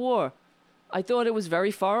terrible war. I thought it was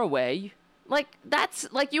very far away. Like,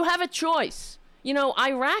 that's, like, you have a choice. You know,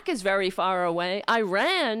 Iraq is very far away.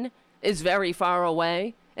 Iran is very far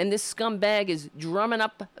away, and this scumbag is drumming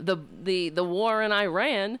up the war in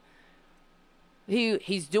Iran.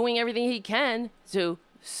 He's doing everything he can to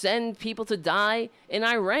send people to die in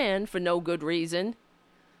Iran for no good reason.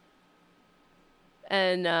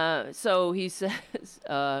 And so he says,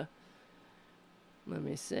 let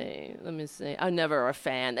me see. I'm never a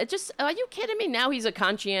fan. Are you kidding me? Now he's a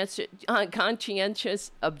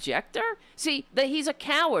conscientious objector? See, he's a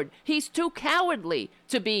coward. He's too cowardly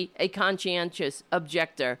to be a conscientious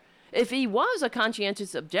objector. If he was a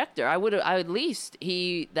conscientious objector, at least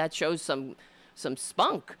that shows some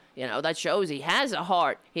spunk, you know, that shows he has a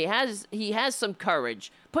heart. He has some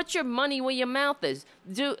courage. Put your money where your mouth is.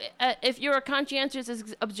 If you're a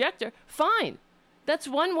conscientious objector, fine. That's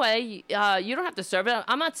one way. You don't have to serve it.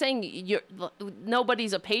 I'm not saying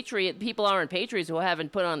nobody's a patriot. People aren't patriots who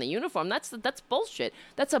haven't put on the uniform. That's bullshit.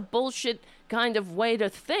 That's a bullshit kind of way to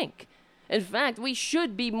think. In fact, we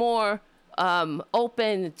should be more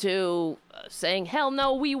open to saying, hell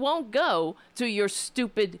no, we won't go to your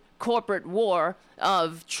stupid corporate war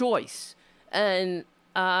of choice. And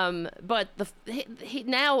but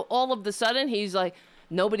now all of the sudden he's like,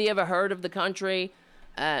 nobody ever heard of the country,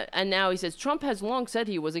 and now he says Trump has long said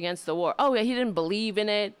he was against the war. Oh yeah, he didn't believe in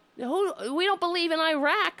it. We don't believe in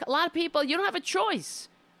Iraq. A lot of people, you don't have a choice.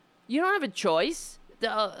 You don't have a choice.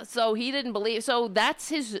 So he didn't believe. So that's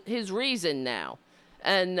his reason now.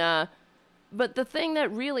 And but the thing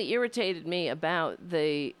that really irritated me about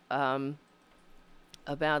the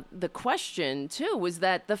question too was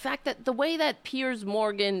that the fact that the way that Piers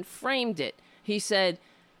Morgan framed it, he said,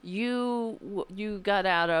 you got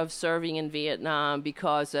out of serving in Vietnam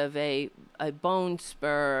because of a bone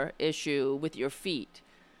spur issue with your feet.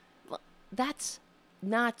 That's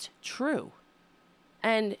not true.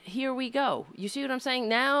 And here we go. You see what I'm saying?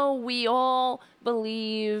 Now we all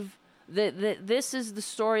believe that this is the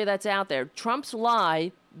story that's out there. Trump's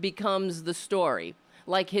lie becomes the story,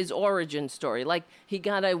 like his origin story, like he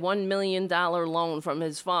got a $1 million loan from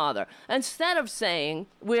his father. Instead of saying,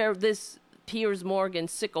 where this Piers Morgan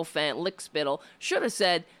sycophant lickspittle should have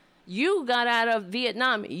said, you got out of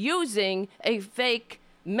Vietnam using a fake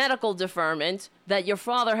medical deferment that your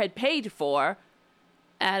father had paid for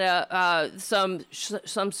at some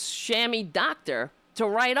shammy doctor to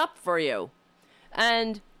write up for you.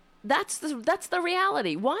 And that's the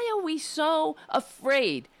reality. Why are we so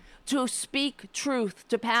afraid to speak truth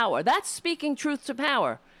to power? That's speaking truth to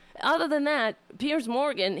power. Other than that, Piers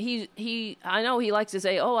Morgan, I know he likes to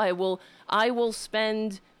say, oh, I will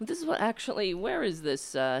spend, this is what actually, where is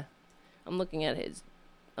this? I'm looking at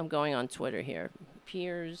I'm going on Twitter here.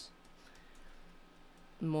 Piers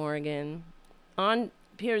Morgan. On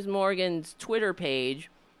Piers Morgan's Twitter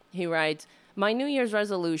page, he writes, my New Year's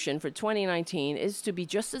resolution for 2019 is to be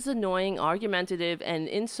just as annoying, argumentative, and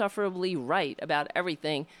insufferably right about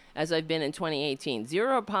everything as I've been in 2018.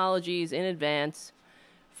 Zero apologies in advance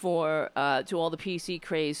to all the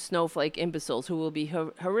PC-crazed snowflake imbeciles who will be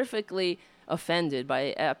horrifically offended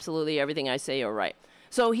by absolutely everything I say or write.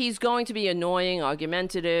 So he's going to be annoying,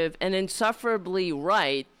 argumentative, and insufferably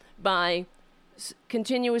right by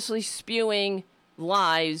continuously spewing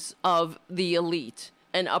lies of the elite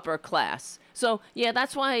and upper class. So yeah,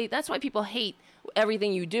 that's why people hate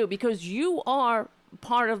everything you do, because you are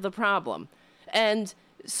part of the problem, and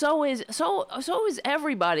so is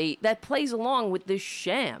everybody that plays along with this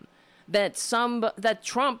sham. That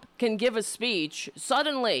Trump can give a speech.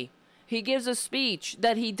 Suddenly, he gives a speech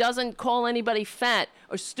that he doesn't call anybody fat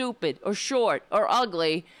or stupid or short or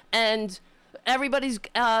ugly, and everybody's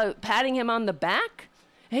patting him on the back.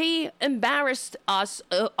 He embarrassed us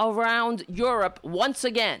around Europe once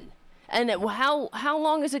again. And how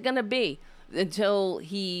long is it going to be until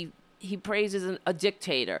he praises a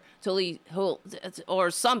dictator, till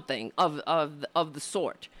or something of the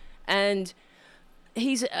sort? And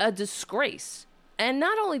he's a disgrace. And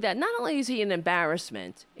not only that, not only is he an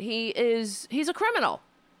embarrassment, he's a criminal.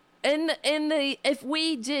 if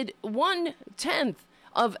we did 1/10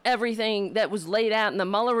 of everything that was laid out in the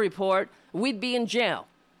Mueller report, we'd be in jail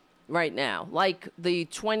right now. Like the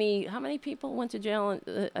 20, how many people went to jail?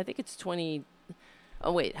 I think it's 20.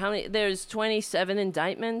 Oh, wait, how many? There's 27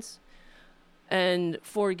 indictments and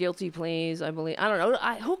 4 guilty pleas, I believe. I don't know.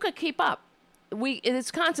 Who could keep up?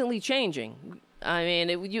 It's constantly changing. I mean,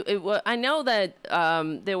 I know that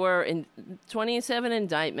there were 27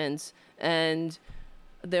 indictments, and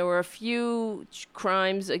there were a few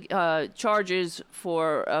charges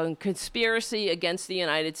for conspiracy against the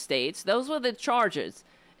United States. Those were the charges,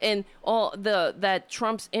 and all that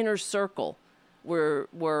Trump's inner circle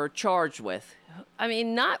were charged with. I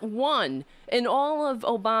mean, not one in all of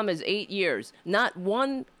Obama's 8 years, not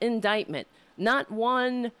one indictment, not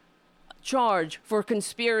one charge for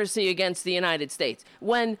conspiracy against the United States.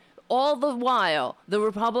 When all the while the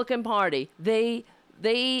Republican Party, they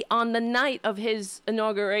on the night of his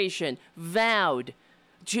inauguration vowed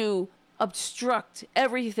to obstruct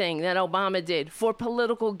everything that Obama did for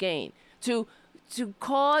political gain, to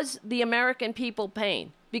cause the American people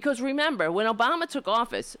pain. Because remember, when Obama took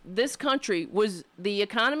office, the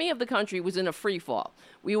economy of the country was in a free fall.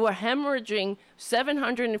 We were hemorrhaging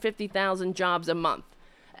 750,000 jobs a month.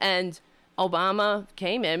 And Obama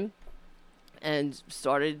came in and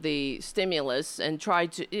started the stimulus and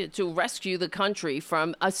tried to rescue the country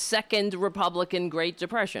from a second Republican Great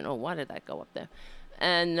Depression. Oh, why did that go up there?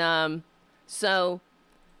 And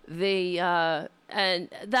and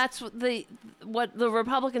that's what the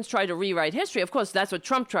Republicans try to rewrite history. Of course, that's what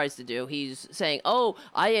Trump tries to do. He's saying, "Oh,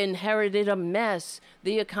 I inherited a mess.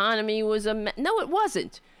 The economy was a mess." No, it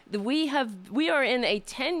wasn't. We are in a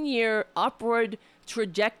 10-year upward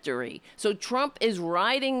trajectory. So Trump is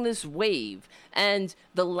riding this wave, and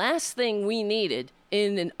the last thing we needed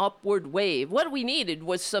in an upward wave, what we needed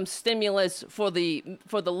was some stimulus for the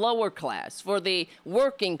lower class, for the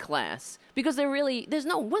working class, because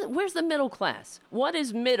where's the middle class? What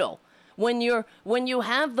is middle? When you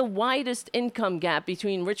have the widest income gap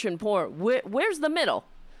between rich and poor, where's the middle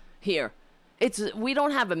here? We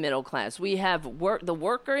don't have a middle class. We have the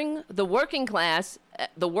working class,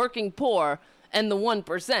 the working poor, and the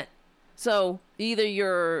 1%. So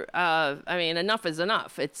either enough is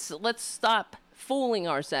enough. Let's stop fooling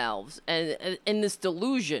ourselves and in this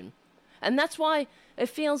delusion. And that's why it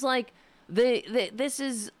feels like this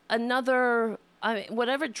is another,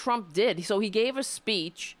 whatever Trump did. So he gave a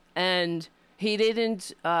speech, and he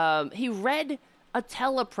didn't, he read a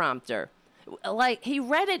teleprompter. Like, he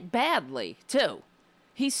read it badly, too.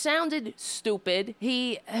 He sounded stupid.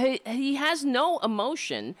 He has no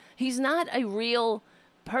emotion. He's not a real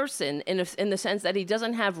person in the sense that he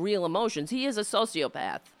doesn't have real emotions. He is a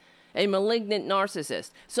sociopath, a malignant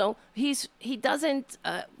narcissist. So he doesn't,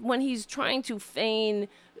 when he's trying to feign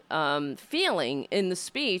feeling in the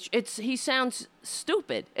speech, he sounds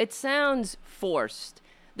stupid. It sounds forced.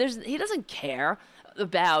 He doesn't care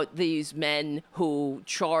about these men who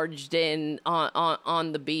charged in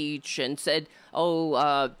on the beach and said,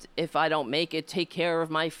 "Oh, if I don't make it, take care of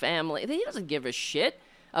my family." He doesn't give a shit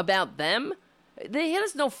about them. He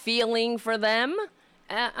has no feeling for them.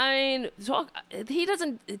 He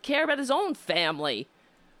doesn't care about his own family,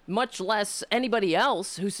 much less anybody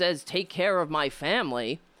else who says, "Take care of my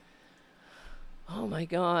family." Oh my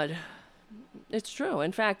God. It's true.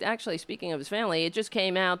 In fact, actually, speaking of his family, it just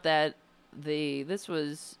came out that this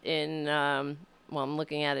was in, I'm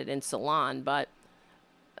looking at it in Salon, but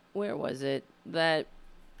where was it? That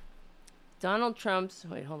Donald Trump's,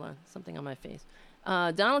 wait, hold on, something on my face.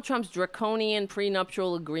 Donald Trump's draconian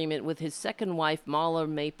prenuptial agreement with his second wife, Marla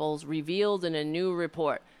Maples, revealed in a new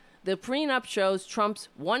report. The prenup shows Trump's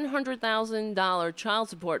 $100,000 child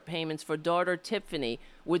support payments for daughter Tiffany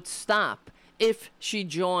would stop if she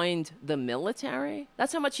joined the military.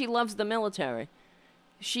 That's how much he loves the military.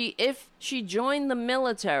 If she joined the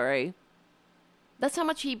military, that's how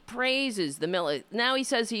much he praises the military. Now he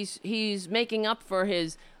says he's making up for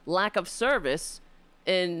his lack of service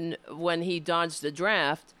when he dodged the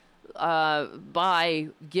draft by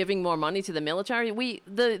giving more money to the military.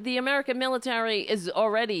 The American military is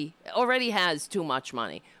already has too much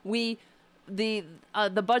money. The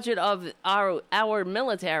budget of our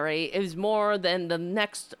military is more than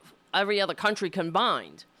every other country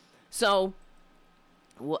combined. So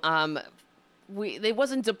they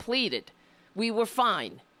wasn't depleted. We were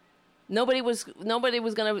fine. Nobody was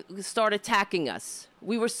going to start attacking us.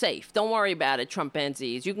 We were safe. Don't worry about it,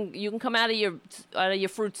 Trumpanzees. You can come out of your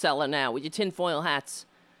fruit cellar now with your tinfoil hats.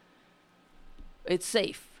 It's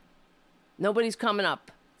safe. Nobody's coming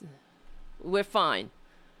up. We're fine.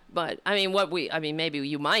 But maybe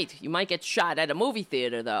you might get shot at a movie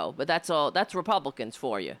theater though. But that's Republicans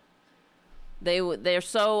for you. They're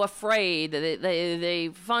so afraid that they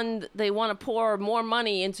want to pour more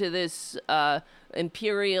money into this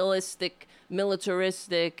imperialistic,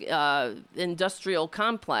 militaristic, industrial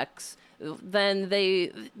complex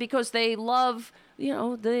because they love,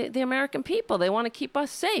 the American people. They want to keep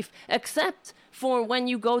us safe, except for when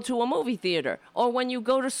you go to a movie theater or when you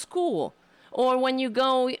go to school or when you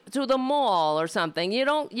go to the mall or something.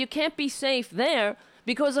 You can't be safe there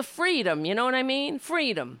because of freedom. You know what I mean?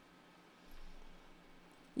 Freedom.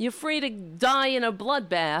 You're free to die in a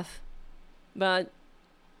bloodbath, but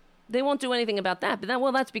they won't do anything about that.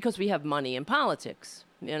 But that's because we have money in politics,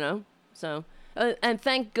 So, and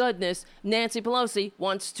thank goodness Nancy Pelosi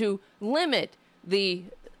wants to limit the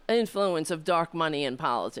influence of dark money in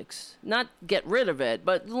politics. Not get rid of it,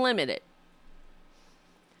 but limit it.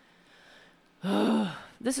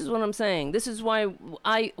 This is what I'm saying. This is why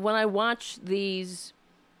when I watch the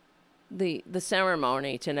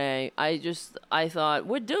ceremony today, I thought,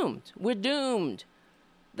 we're doomed. We're doomed.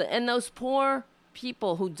 And those poor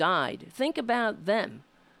people who died, think about them.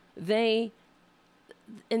 In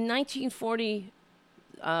 1940,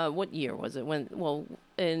 what year was it?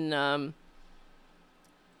 In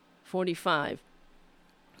 45,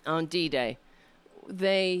 on D-Day,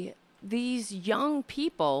 these young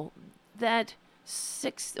people that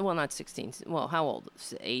not 16, how old?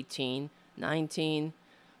 18, 19,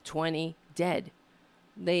 20, dead.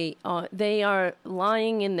 They are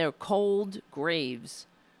lying in their cold graves,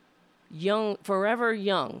 young, forever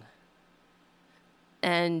young.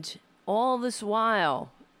 And all this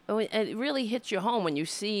while, it really hits you home when you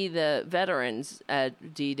see the veterans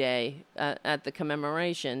at D-Day, at the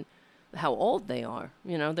commemoration, how old they are.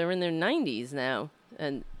 They're in their 90s now,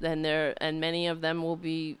 and many of them will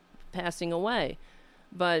be passing away.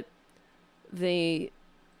 But they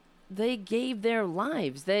gave their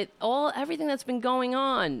lives. Everything that's been going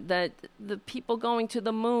on, that the people going to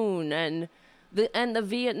the moon and the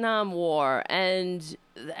Vietnam War and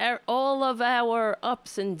all of our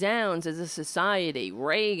ups and downs as a society,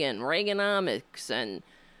 Reaganomics and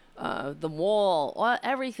the wall,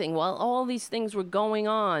 everything. While all these things were going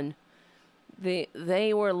on,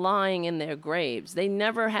 they were lying in their graves. They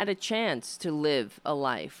never had a chance to live a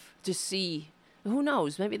life, to see. Who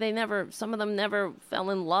knows? Maybe some of them never fell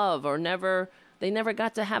in love or they never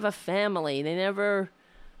got to have a family. They never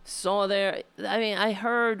saw I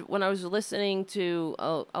heard when I was listening to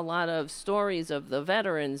a lot of stories of the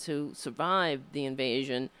veterans who survived the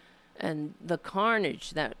invasion and the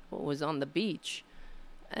carnage that was on the beach,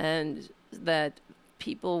 and that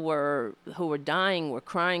people who were dying were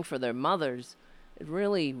crying for their mothers. It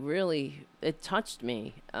really, really, it touched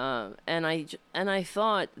me. And I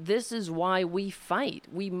thought, this is why we fight.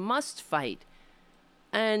 We must fight.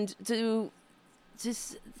 And to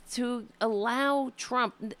allow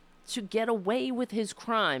Trump to get away with his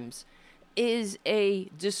crimes is a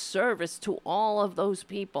disservice to all of those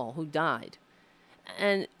people who died.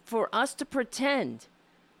 And for us to pretend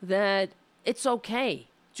that it's okay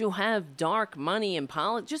to have dark money in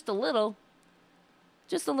politics, just a little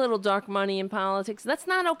dark money in politics, that's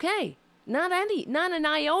not okay. Not an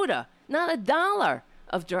iota, not a dollar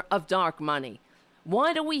of dark money.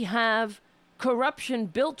 Why do we have corruption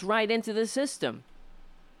built right into the system?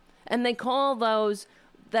 And they call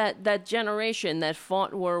that generation that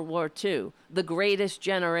fought World War II the greatest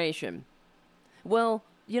generation. Well,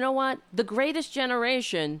 you know what? The greatest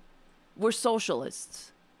generation were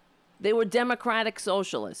socialists. They were democratic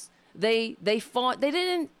socialists. They fought. They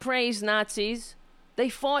didn't praise Nazis. They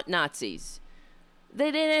fought Nazis.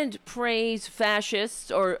 They didn't praise fascists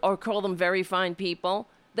or call them very fine people.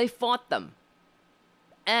 They fought them.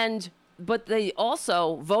 But they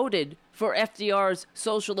also voted for FDR's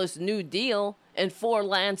Socialist New Deal in 4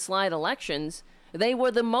 landslide elections. They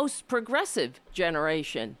were the most progressive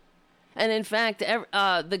generation. And in fact,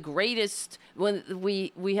 the greatest, when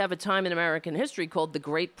we have a time in American history called the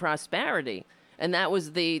Great Prosperity. And that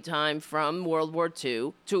was the time from World War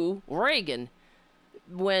II to Reagan,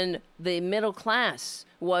 when the middle class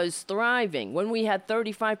was thriving, when we had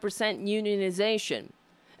 35% unionization,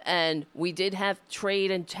 and we did have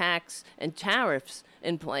trade and tax and tariffs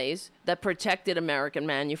in place that protected American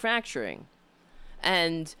manufacturing.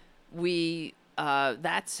 And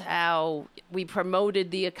that's how we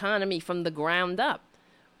promoted the economy from the ground up.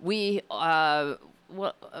 We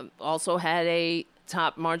also had a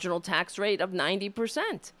top marginal tax rate of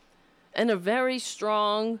 90% and a very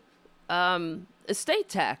strong estate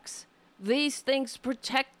tax. These things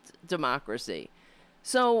protect democracy.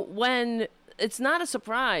 So when it's not a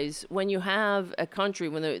surprise when you have a country,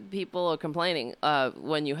 when the people are complaining,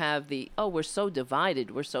 when you have we're so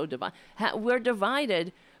divided, we're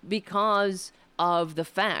divided because of the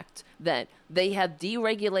fact that they have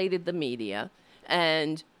deregulated the media,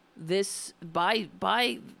 and this who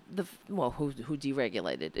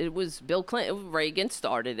deregulated it was Bill Clinton. Reagan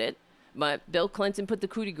started it, but Bill Clinton put the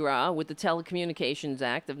coup de grace with the Telecommunications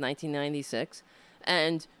Act of 1996,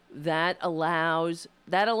 and that allowed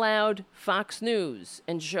Fox News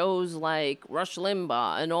and shows like Rush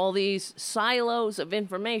Limbaugh and all these silos of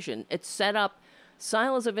information. It set up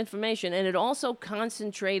silos of information, and it also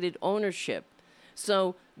concentrated ownership.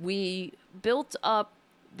 So we built up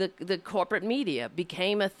the corporate media,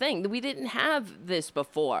 became a thing. We didn't have this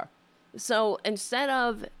before. So instead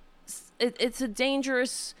of, it's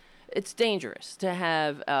dangerous to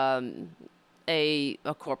have a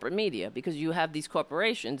corporate media, because you have these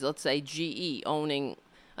corporations, let's say GE owning,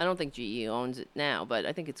 I don't think GE owns it now, but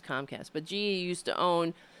I think it's Comcast, but GE used to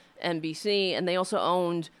own NBC, and they also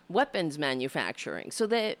owned weapons manufacturing.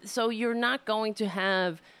 So you're not going to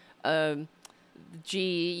have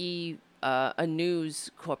GE, a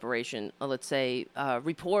news corporation, let's say,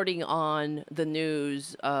 reporting on the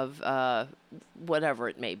news of whatever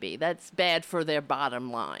it may be. That's bad for their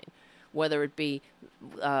bottom line, whether it be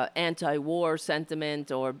anti-war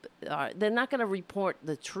sentiment or they're not going to report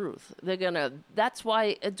the truth. That's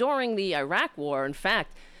why during the Iraq War, in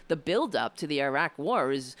fact, the build-up to the Iraq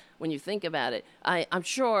War is, when you think about it, I'm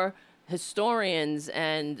sure historians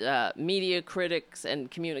and media critics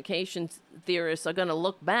and communications theorists are going to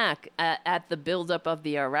look back at the buildup of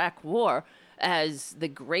the Iraq War as the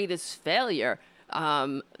greatest failure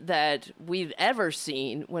that we've ever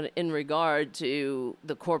seen in regard to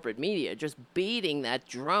the corporate media, just beating that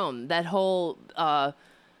drum, that whole,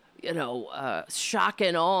 shock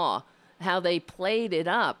and awe, how they played it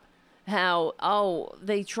up, how,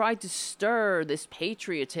 they tried to stir this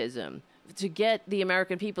patriotism to get the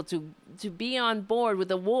American people to be on board with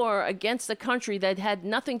a war against a country that had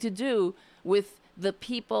nothing to do with the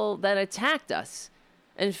people that attacked us.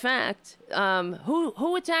 In fact,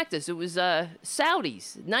 who attacked us? It was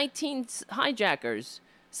Saudis. 19 hijackers.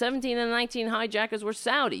 17 and 19 hijackers were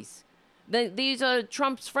Saudis. These are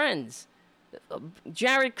Trump's friends.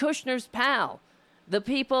 Jared Kushner's pal. The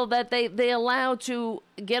people that they allowed to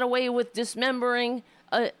get away with dismembering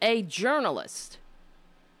a journalist.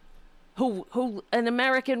 Who an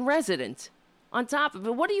American resident. On top of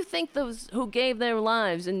it, what do you think those who gave their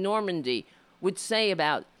lives in Normandy would say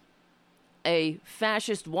about a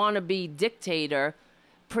fascist wannabe dictator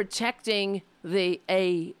protecting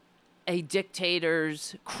a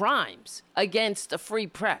dictator's crimes against a free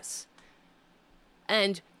press?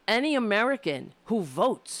 And any American who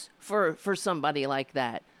votes for somebody like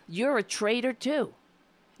that, you're a traitor too.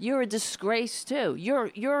 You're a disgrace too.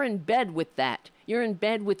 You're in bed with that. You're in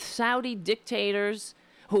bed with Saudi dictators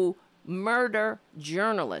who murder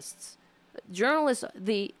journalists. Journalists,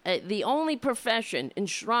 the only profession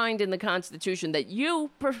enshrined in the Constitution that you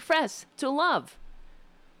profess to love.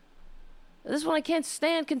 This is why I can't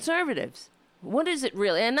stand conservatives. What is it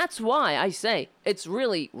really? And that's why I say it's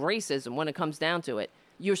really racism when it comes down to it.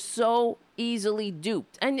 You're so easily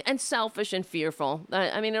duped and selfish and fearful.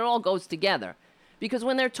 I mean, it all goes together. Because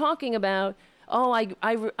when they're talking about,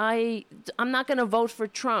 I'm not going to vote for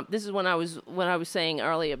Trump. This is what I was saying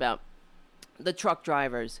earlier about the truck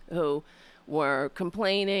drivers who were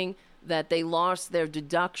complaining that they lost their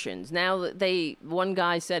deductions. Now one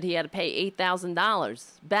guy said he had to pay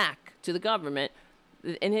 $8,000 back to the government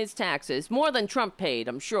in his taxes, more than Trump paid,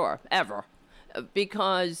 I'm sure, ever,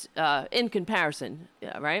 because in comparison,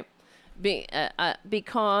 right?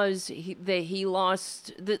 Because he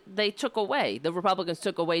lost, they took away, the Republicans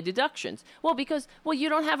took away deductions. Well, because you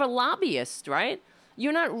don't have a lobbyist, right?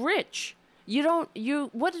 You're not rich.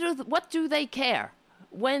 What do they care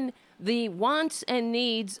when the wants and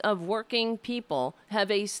needs of working people have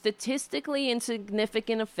a statistically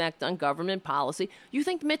insignificant effect on government policy? You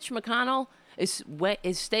think Mitch McConnell is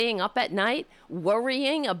staying up at night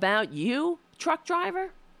worrying about you, truck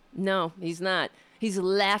driver? No, he's not. He's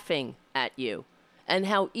laughing at you and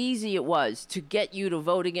how easy it was to get you to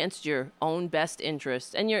vote against your own best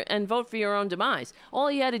interests and vote for your own demise. All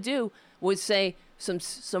he had to do was say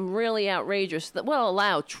some really outrageous,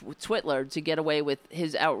 allow Twitler to get away with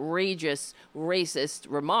his outrageous racist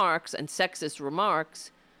remarks and sexist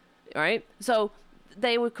remarks, right? So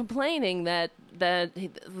they were complaining that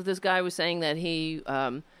this guy was saying that he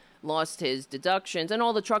lost his deductions, and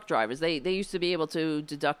all the truck drivers, they used to be able to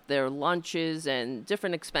deduct their lunches and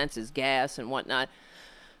different expenses, gas and whatnot.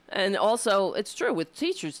 And also, it's true with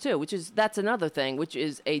teachers, too, that's another thing, which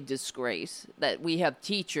is a disgrace, that we have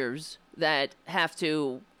teachers that have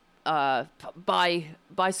to buy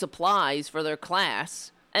supplies for their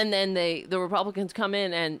class, and then the Republicans come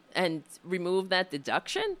in and remove that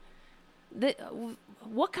deduction?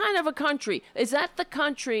 What kind of a country? Is that a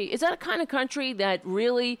kind of country that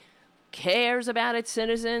really cares about its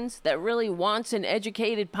citizens, that really wants an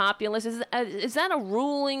educated populace? Is that a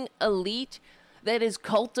ruling elite that is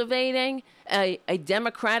cultivating a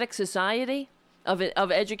democratic society of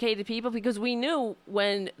educated people? Because we knew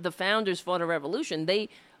when the founders fought a revolution,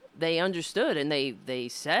 they understood, and they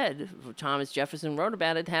said, Thomas Jefferson wrote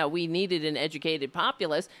about it, how we needed an educated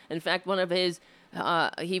populace. In fact, one of his,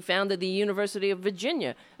 he founded the University of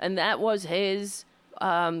Virginia, and that was his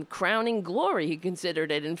crowning glory. He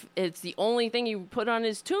considered it, and it's the only thing he put on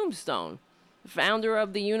his tombstone. Founder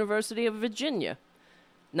of the University of Virginia.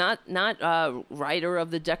 Not writer of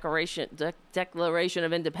the Declaration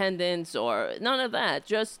of Independence or none of that.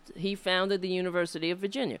 Just he founded the University of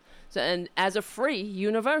Virginia, and as a free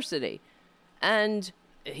university. And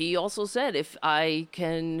he also said, if I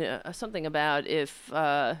can something about if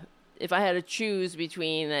I had to choose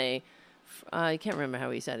between I can't remember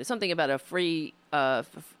how he said it. Something about a free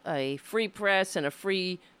press and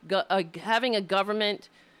having a government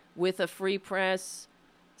with a free press.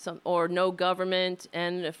 Or no government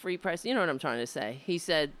and a free press. You know what I'm trying to say. He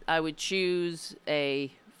said, I would choose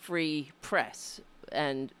a free press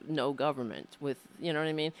and no government with, you know what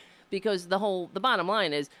I mean? Because the bottom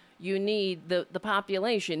line is you need, the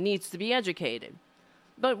population needs to be educated.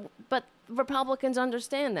 But Republicans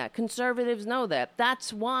understand that. Conservatives know that.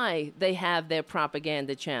 That's why they have their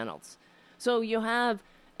propaganda channels. So you have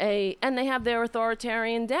and they have their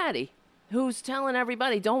authoritarian daddy, who's telling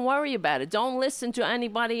everybody, don't worry about it. Don't listen to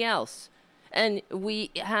anybody else. And we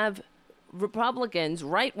have Republicans,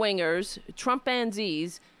 right-wingers,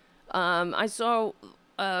 Trumpanzees, I saw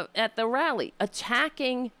at the rally,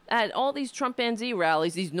 attacking at all these Trumpanzee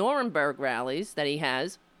rallies, these Nuremberg rallies that he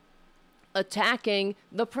has, attacking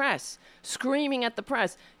the press, screaming at the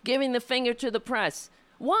press, giving the finger to the press.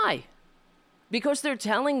 Why? Because they're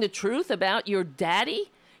telling the truth about your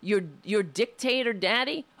daddy? Your dictator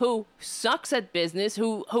daddy, who sucks at business,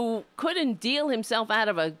 who couldn't deal himself out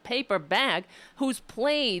of a paper bag, who's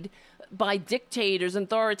played by dictators and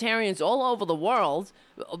authoritarians all over the world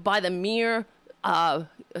by the mere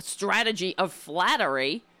strategy of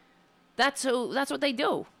flattery. That's what they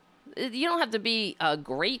do. You don't have to be a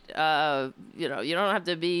great, you don't have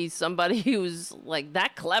to be somebody who's like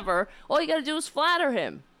that clever. All you got to do is flatter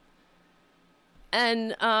him.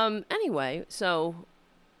 And anyway, so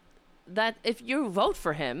that if you vote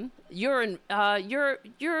for him, you're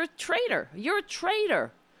a traitor. You're a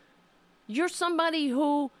traitor. You're somebody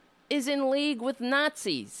who is in league with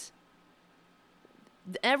Nazis.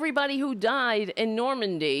 Everybody who died in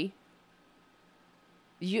Normandy,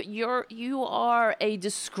 you are a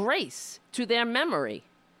disgrace to their memory.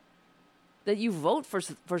 That you vote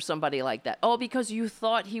for somebody like that. Oh, because you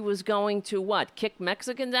thought he was going to what? Kick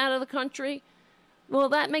Mexicans out of the country? Well,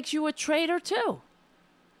 that makes you a traitor too.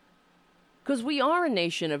 Because we are a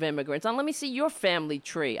nation of immigrants. Now, let me see your family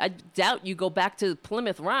tree. I doubt you go back to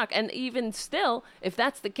Plymouth Rock. And even still, if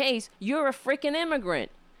that's the case, you're a freaking immigrant.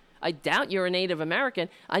 I doubt you're a Native American.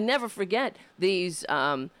 I never forget these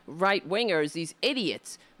right-wingers, these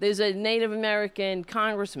idiots. There's a Native American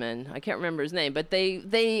congressman. I can't remember his name, but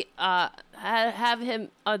they have him.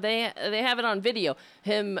 They have it on video.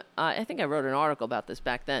 Him. I think I wrote an article about this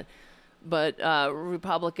back then. But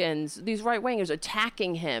Republicans, these right-wingers,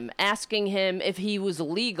 attacking him, asking him if he was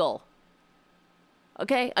legal.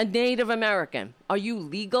 Okay? A Native American. Are you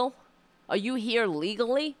legal? Are you here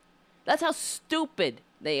legally? That's how stupid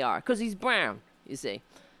they are, because he's brown, you see.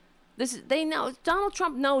 They know. Donald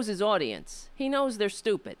Trump knows his audience. He knows they're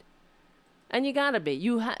stupid. And you gotta be.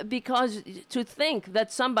 Because to think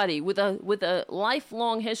that somebody with a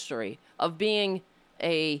lifelong history of being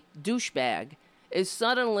a douchebag is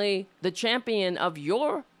suddenly the champion of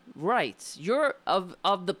your rights,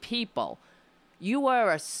 of the people. You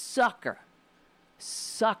are a sucker.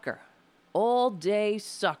 Sucker. All day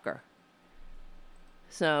sucker.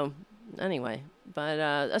 So, anyway, but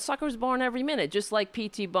a sucker's born every minute, just like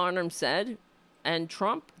P.T. Barnum said. And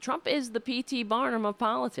Trump is the P.T. Barnum of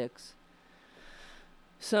politics.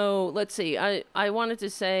 So let's see. I wanted to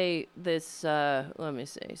say this. Let me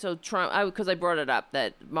see. So Trump, because I brought it up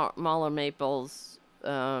that Marla Maples.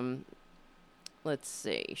 Let's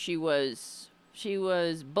see. She was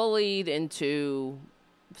bullied into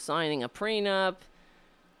signing a prenup.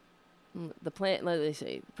 The plan. Let me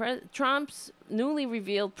see. Trump's newly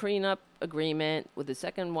revealed prenup agreement with his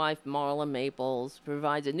second wife, Marla Maples,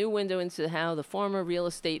 provides a new window into how the former real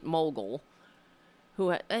estate mogul,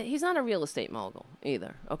 who he's not a real estate mogul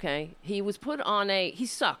either. Okay, he was put on he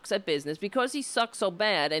sucks at business because he sucks so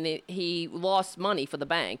bad, and he lost money for the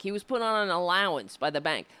bank. He was put on an allowance by the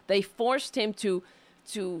bank. They forced him to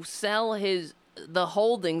sell the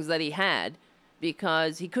holdings that he had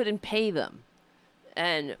because he couldn't pay them.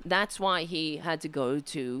 And that's why he had to go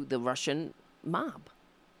to the Russian mob.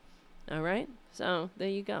 All right? So there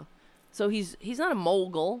you go. So he's not a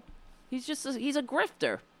mogul. He's just he's a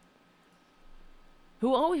grifter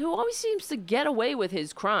who always seems to get away with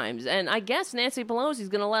his crimes. And I guess Nancy Pelosi's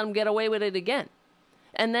going to let him get away with it again.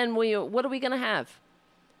 And then what are we going to have?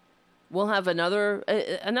 We'll have another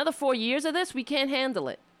 4 years of this. We can't handle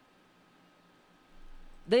it.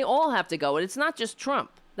 They all have to go. And it's not just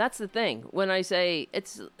Trump. That's the thing. When I say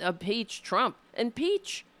it's impeach Trump,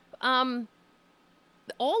 impeach all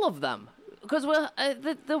of them, because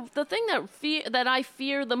the thing that I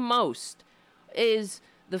fear the most is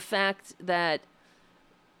the fact that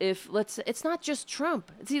it's not just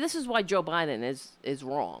Trump. See, this is why Joe Biden is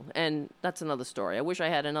wrong, and that's another story. I wish I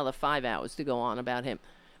had another 5 hours to go on about him,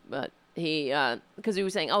 but because he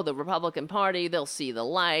was saying, the Republican Party, they'll see the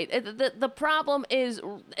light. The problem is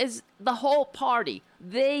the whole party.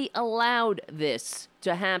 They allowed this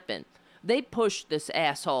to happen. They pushed this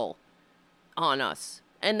asshole on us,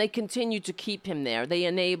 and they continue to keep him there. They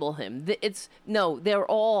enable him. They're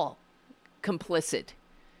all complicit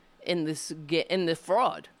in the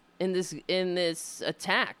fraud, in this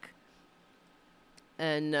attack.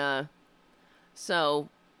 And so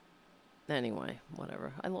anyway,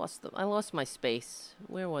 whatever. I lost my space.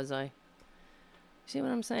 Where was I? See what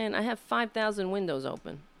I'm saying? I have 5,000 windows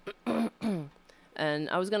open. And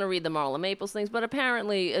I was going to read the Marla Maples things, but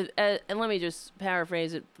apparently, and let me just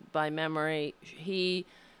paraphrase it by memory, he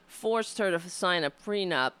forced her to sign a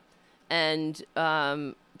prenup and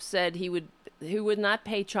said he would not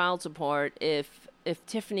pay child support if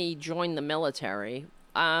Tiffany joined the military.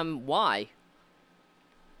 Why?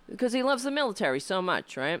 Because he loves the military so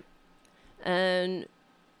much, right? And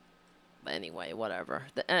anyway, whatever.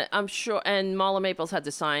 I'm sure. And Marla Maples had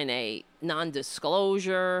to sign a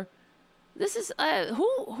non-disclosure. This is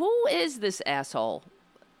who is this asshole?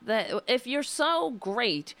 That if you're so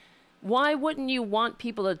great, why wouldn't you want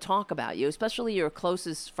people to talk about you, especially your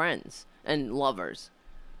closest friends and lovers?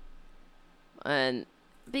 And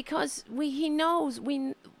because he knows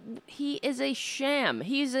he is a sham.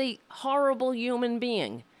 He's a horrible human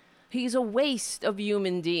being. He's a waste of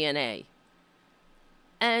human DNA.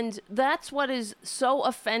 And that's what is so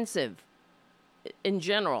offensive in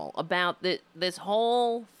general about this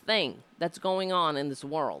whole thing that's going on in this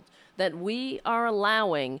world, that we are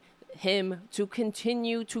allowing him to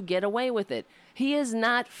continue to get away with it. He is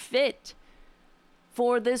not fit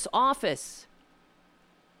for this office.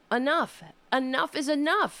 Enough. Enough is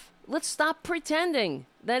enough. Let's stop pretending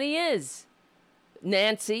that he is.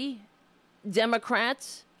 Nancy,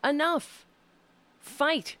 Democrats, enough.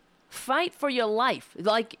 Fight. Fight for your life,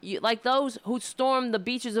 like those who stormed the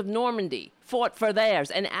beaches of Normandy, fought for theirs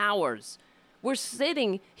and ours. We're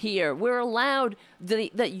sitting here. We're allowed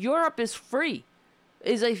that Europe is free,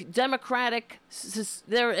 is a democratic.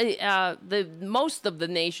 Most of the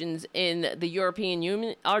nations in the European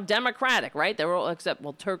Union are democratic, right? They're all except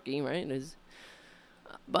Turkey, right?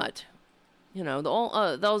 But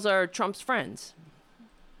those are Trump's friends.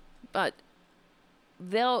 But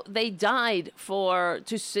they died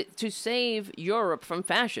to save Europe from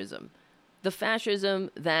fascism, the fascism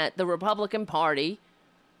that the Republican Party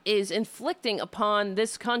is inflicting upon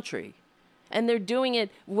this country. And they're doing it.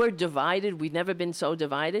 We're divided. We've never been so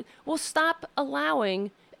divided. Well, stop allowing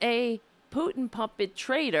a Putin puppet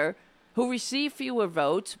traitor who received fewer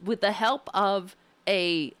votes with the help of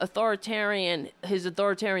his authoritarian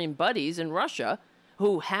buddies in Russia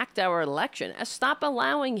who hacked our election. Stop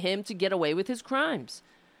allowing him to get away with his crimes.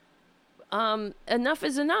 Enough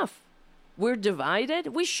is enough. We're divided.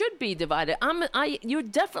 We should be divided. You're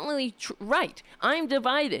definitely right. I'm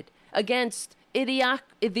divided against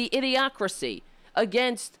the idiocracy,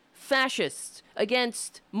 against fascists,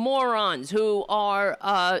 against morons who are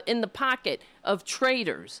in the pocket of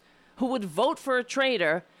traitors, who would vote for a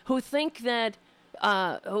traitor, who think that,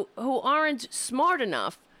 who aren't smart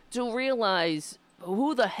enough to realize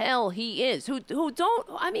who the hell he is, who don't,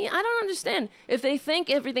 I don't understand. If they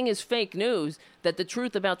think everything is fake news, that the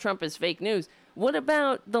truth about Trump is fake news, what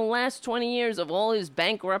about the last 20 years of all his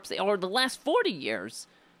bankruptcy, or the last 40 years,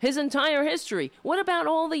 his entire history? What about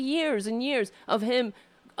all the years and years of him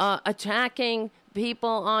attacking people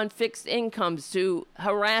on fixed incomes to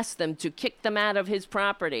harass them, to kick them out of his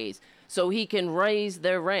properties so he can raise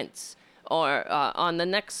their rents, or on the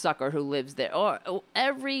next sucker who lives there, or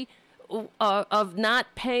of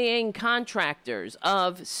not paying contractors,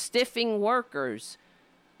 of stiffing workers.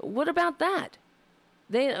 What about that?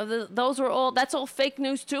 Those were all, that's all fake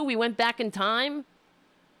news too? We went back in time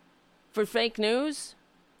for fake news?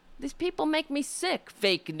 These people make me sick,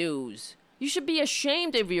 fake news. You should be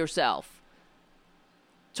ashamed of yourself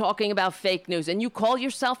talking about fake news, and you call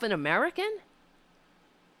yourself an American?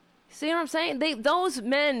 See what I'm saying? Those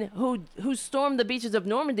men who stormed the beaches of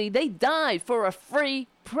Normandy, they died for a free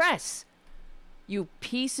press. You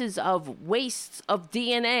pieces of wastes of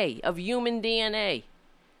DNA, of human DNA.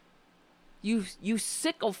 You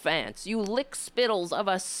sycophants, you lick spittles of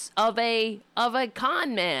a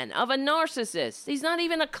con man, of a narcissist. He's not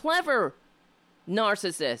even a clever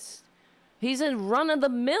narcissist. He's a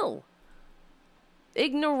run-of-the-mill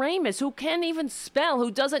ignoramus who can't even spell, who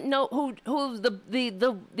doesn't know, who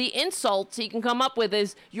the insults he can come up with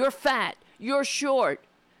is, you're fat, you're short,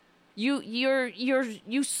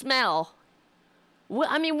 you smell.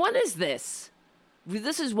 I mean, what is this?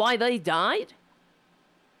 This is why they died?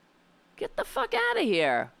 Get the fuck out of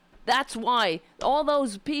here. That's why all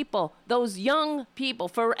those people, those young people,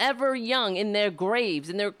 forever young in their graves,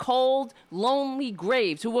 in their cold, lonely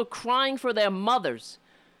graves, who were crying for their mothers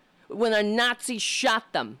when a Nazi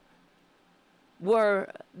shot them,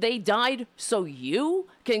 they died so you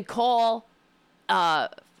can call,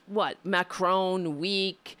 Macron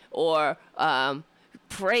weak, or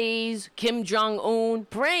praise Kim Jong-un,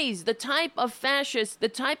 praise the type of fascists, the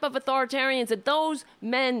type of authoritarians that those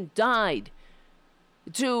men died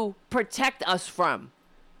to protect us from.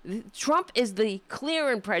 Trump is the clear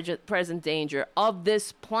and present danger of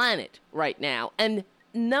this planet right now, and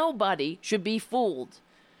nobody should be fooled.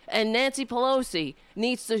 And Nancy Pelosi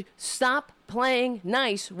needs to stop playing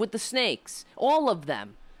nice with the snakes, all of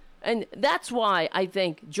them. And that's why I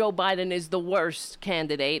think Joe Biden is the worst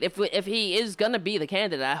candidate. If he is going to be the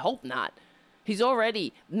candidate, I hope not. He's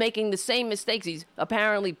already making the same mistakes. He's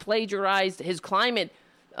apparently plagiarized his climate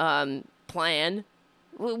plan,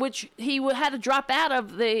 which he had to drop out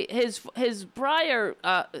of his prior,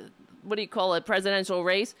 presidential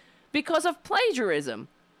race because of plagiarism.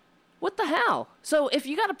 What the hell? So if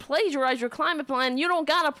you got to plagiarize your climate plan, you don't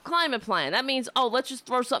got a climate plan. That means, let's just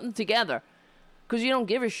throw something together, because you don't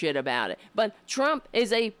give a shit about it. But Trump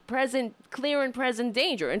is a clear and present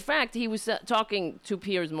danger. In fact, he was talking to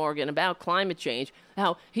Piers Morgan about climate change,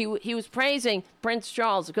 how he was praising Prince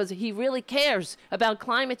Charles because he really cares about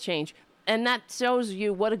climate change. And that shows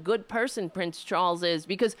you what a good person Prince Charles is,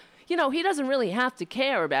 because, he doesn't really have to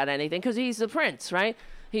care about anything because he's the prince, right?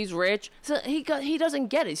 He's rich. So he doesn't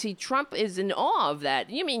get it. See, Trump is in awe of that.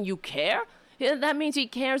 You mean you care? That means he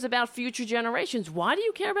cares about future generations. Why do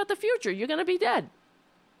you care about the future? You're going to be dead.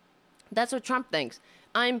 That's what Trump thinks.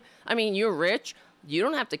 You're rich. You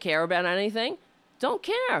don't have to care about anything. Don't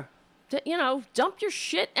care. Dump your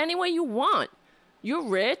shit any way you want. You're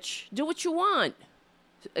rich. Do what you want.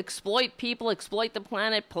 Exploit people, exploit the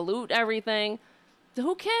planet, pollute everything.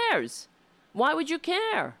 Who cares? Why would you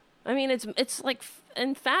care? It's like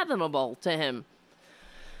unfathomable to him.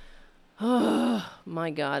 Oh,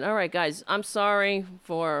 my God. All right, guys, I'm sorry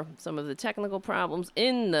for some of the technical problems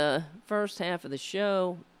in the first half of the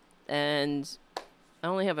show, and I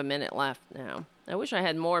only have a minute left now. I wish I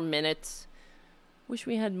had more minutes. Wish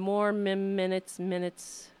we had more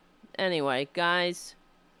minutes. Anyway, guys,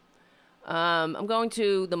 I'm going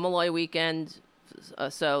to the Malloy weekend,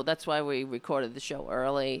 so that's why we recorded the show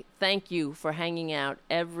early. Thank you for hanging out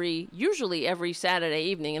usually every Saturday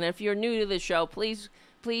evening, and if you're new to the show, please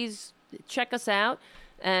check us out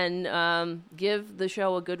and give the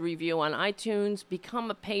show a good review on iTunes.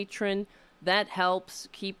 Become a patron. That helps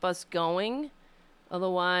keep us going.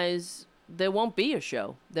 Otherwise, there won't be a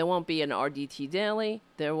show. There won't be an RDT Daily.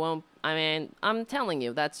 I'm telling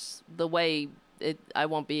you, that's the way I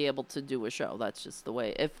won't be able to do a show. That's just the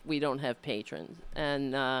way, if we don't have patrons.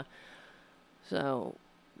 And so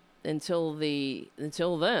until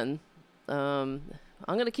then, I'm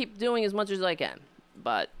going to keep doing as much as I can.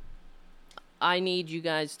 But I need you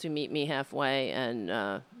guys to meet me halfway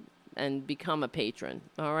and become a patron.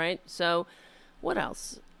 All right? So what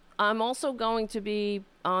else? I'm also going to be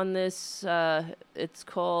on this, it's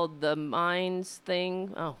called the Minds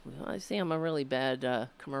thing. Oh, I see I'm a really bad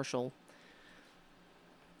commercial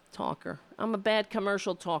talker. I'm a bad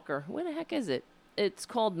commercial talker. Where the heck is it? It's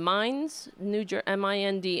called Minds,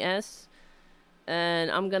 MINDS.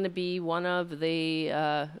 And I'm going to be one of the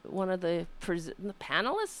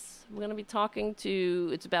panelists. I'm going to be talking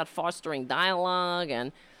to, it's about fostering dialogue,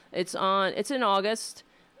 and it's in August,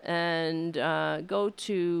 and go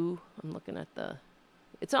to, I'm looking at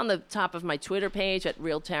it's on the top of my Twitter page at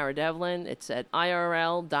Real Tara Devlin. It's at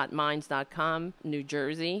irl.minds.com, New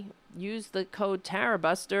Jersey. Use the code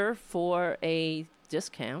TaraBuster for a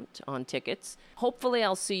discount on tickets. Hopefully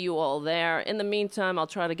I'll see you all there. In the meantime, I'll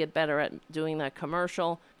try to get better at doing that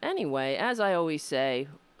commercial. Anyway, as I always say,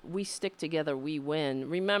 we stick together, we win.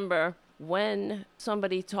 Remember, when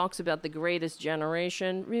somebody talks about the greatest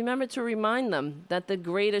generation, remember to remind them that the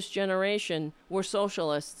greatest generation were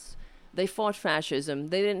socialists. They fought fascism.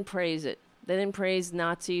 They didn't praise it. They didn't praise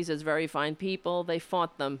Nazis as very fine people. They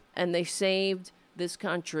fought them. And they saved this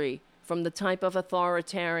country from the type of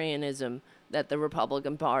authoritarianism that the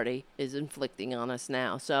Republican Party is inflicting on us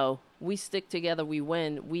now. So we stick together, we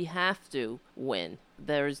win. We have to win.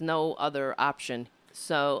 There is no other option.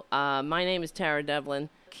 So my name is Tara Devlin.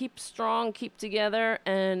 Keep strong, keep together,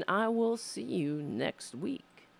 and I will see you next week.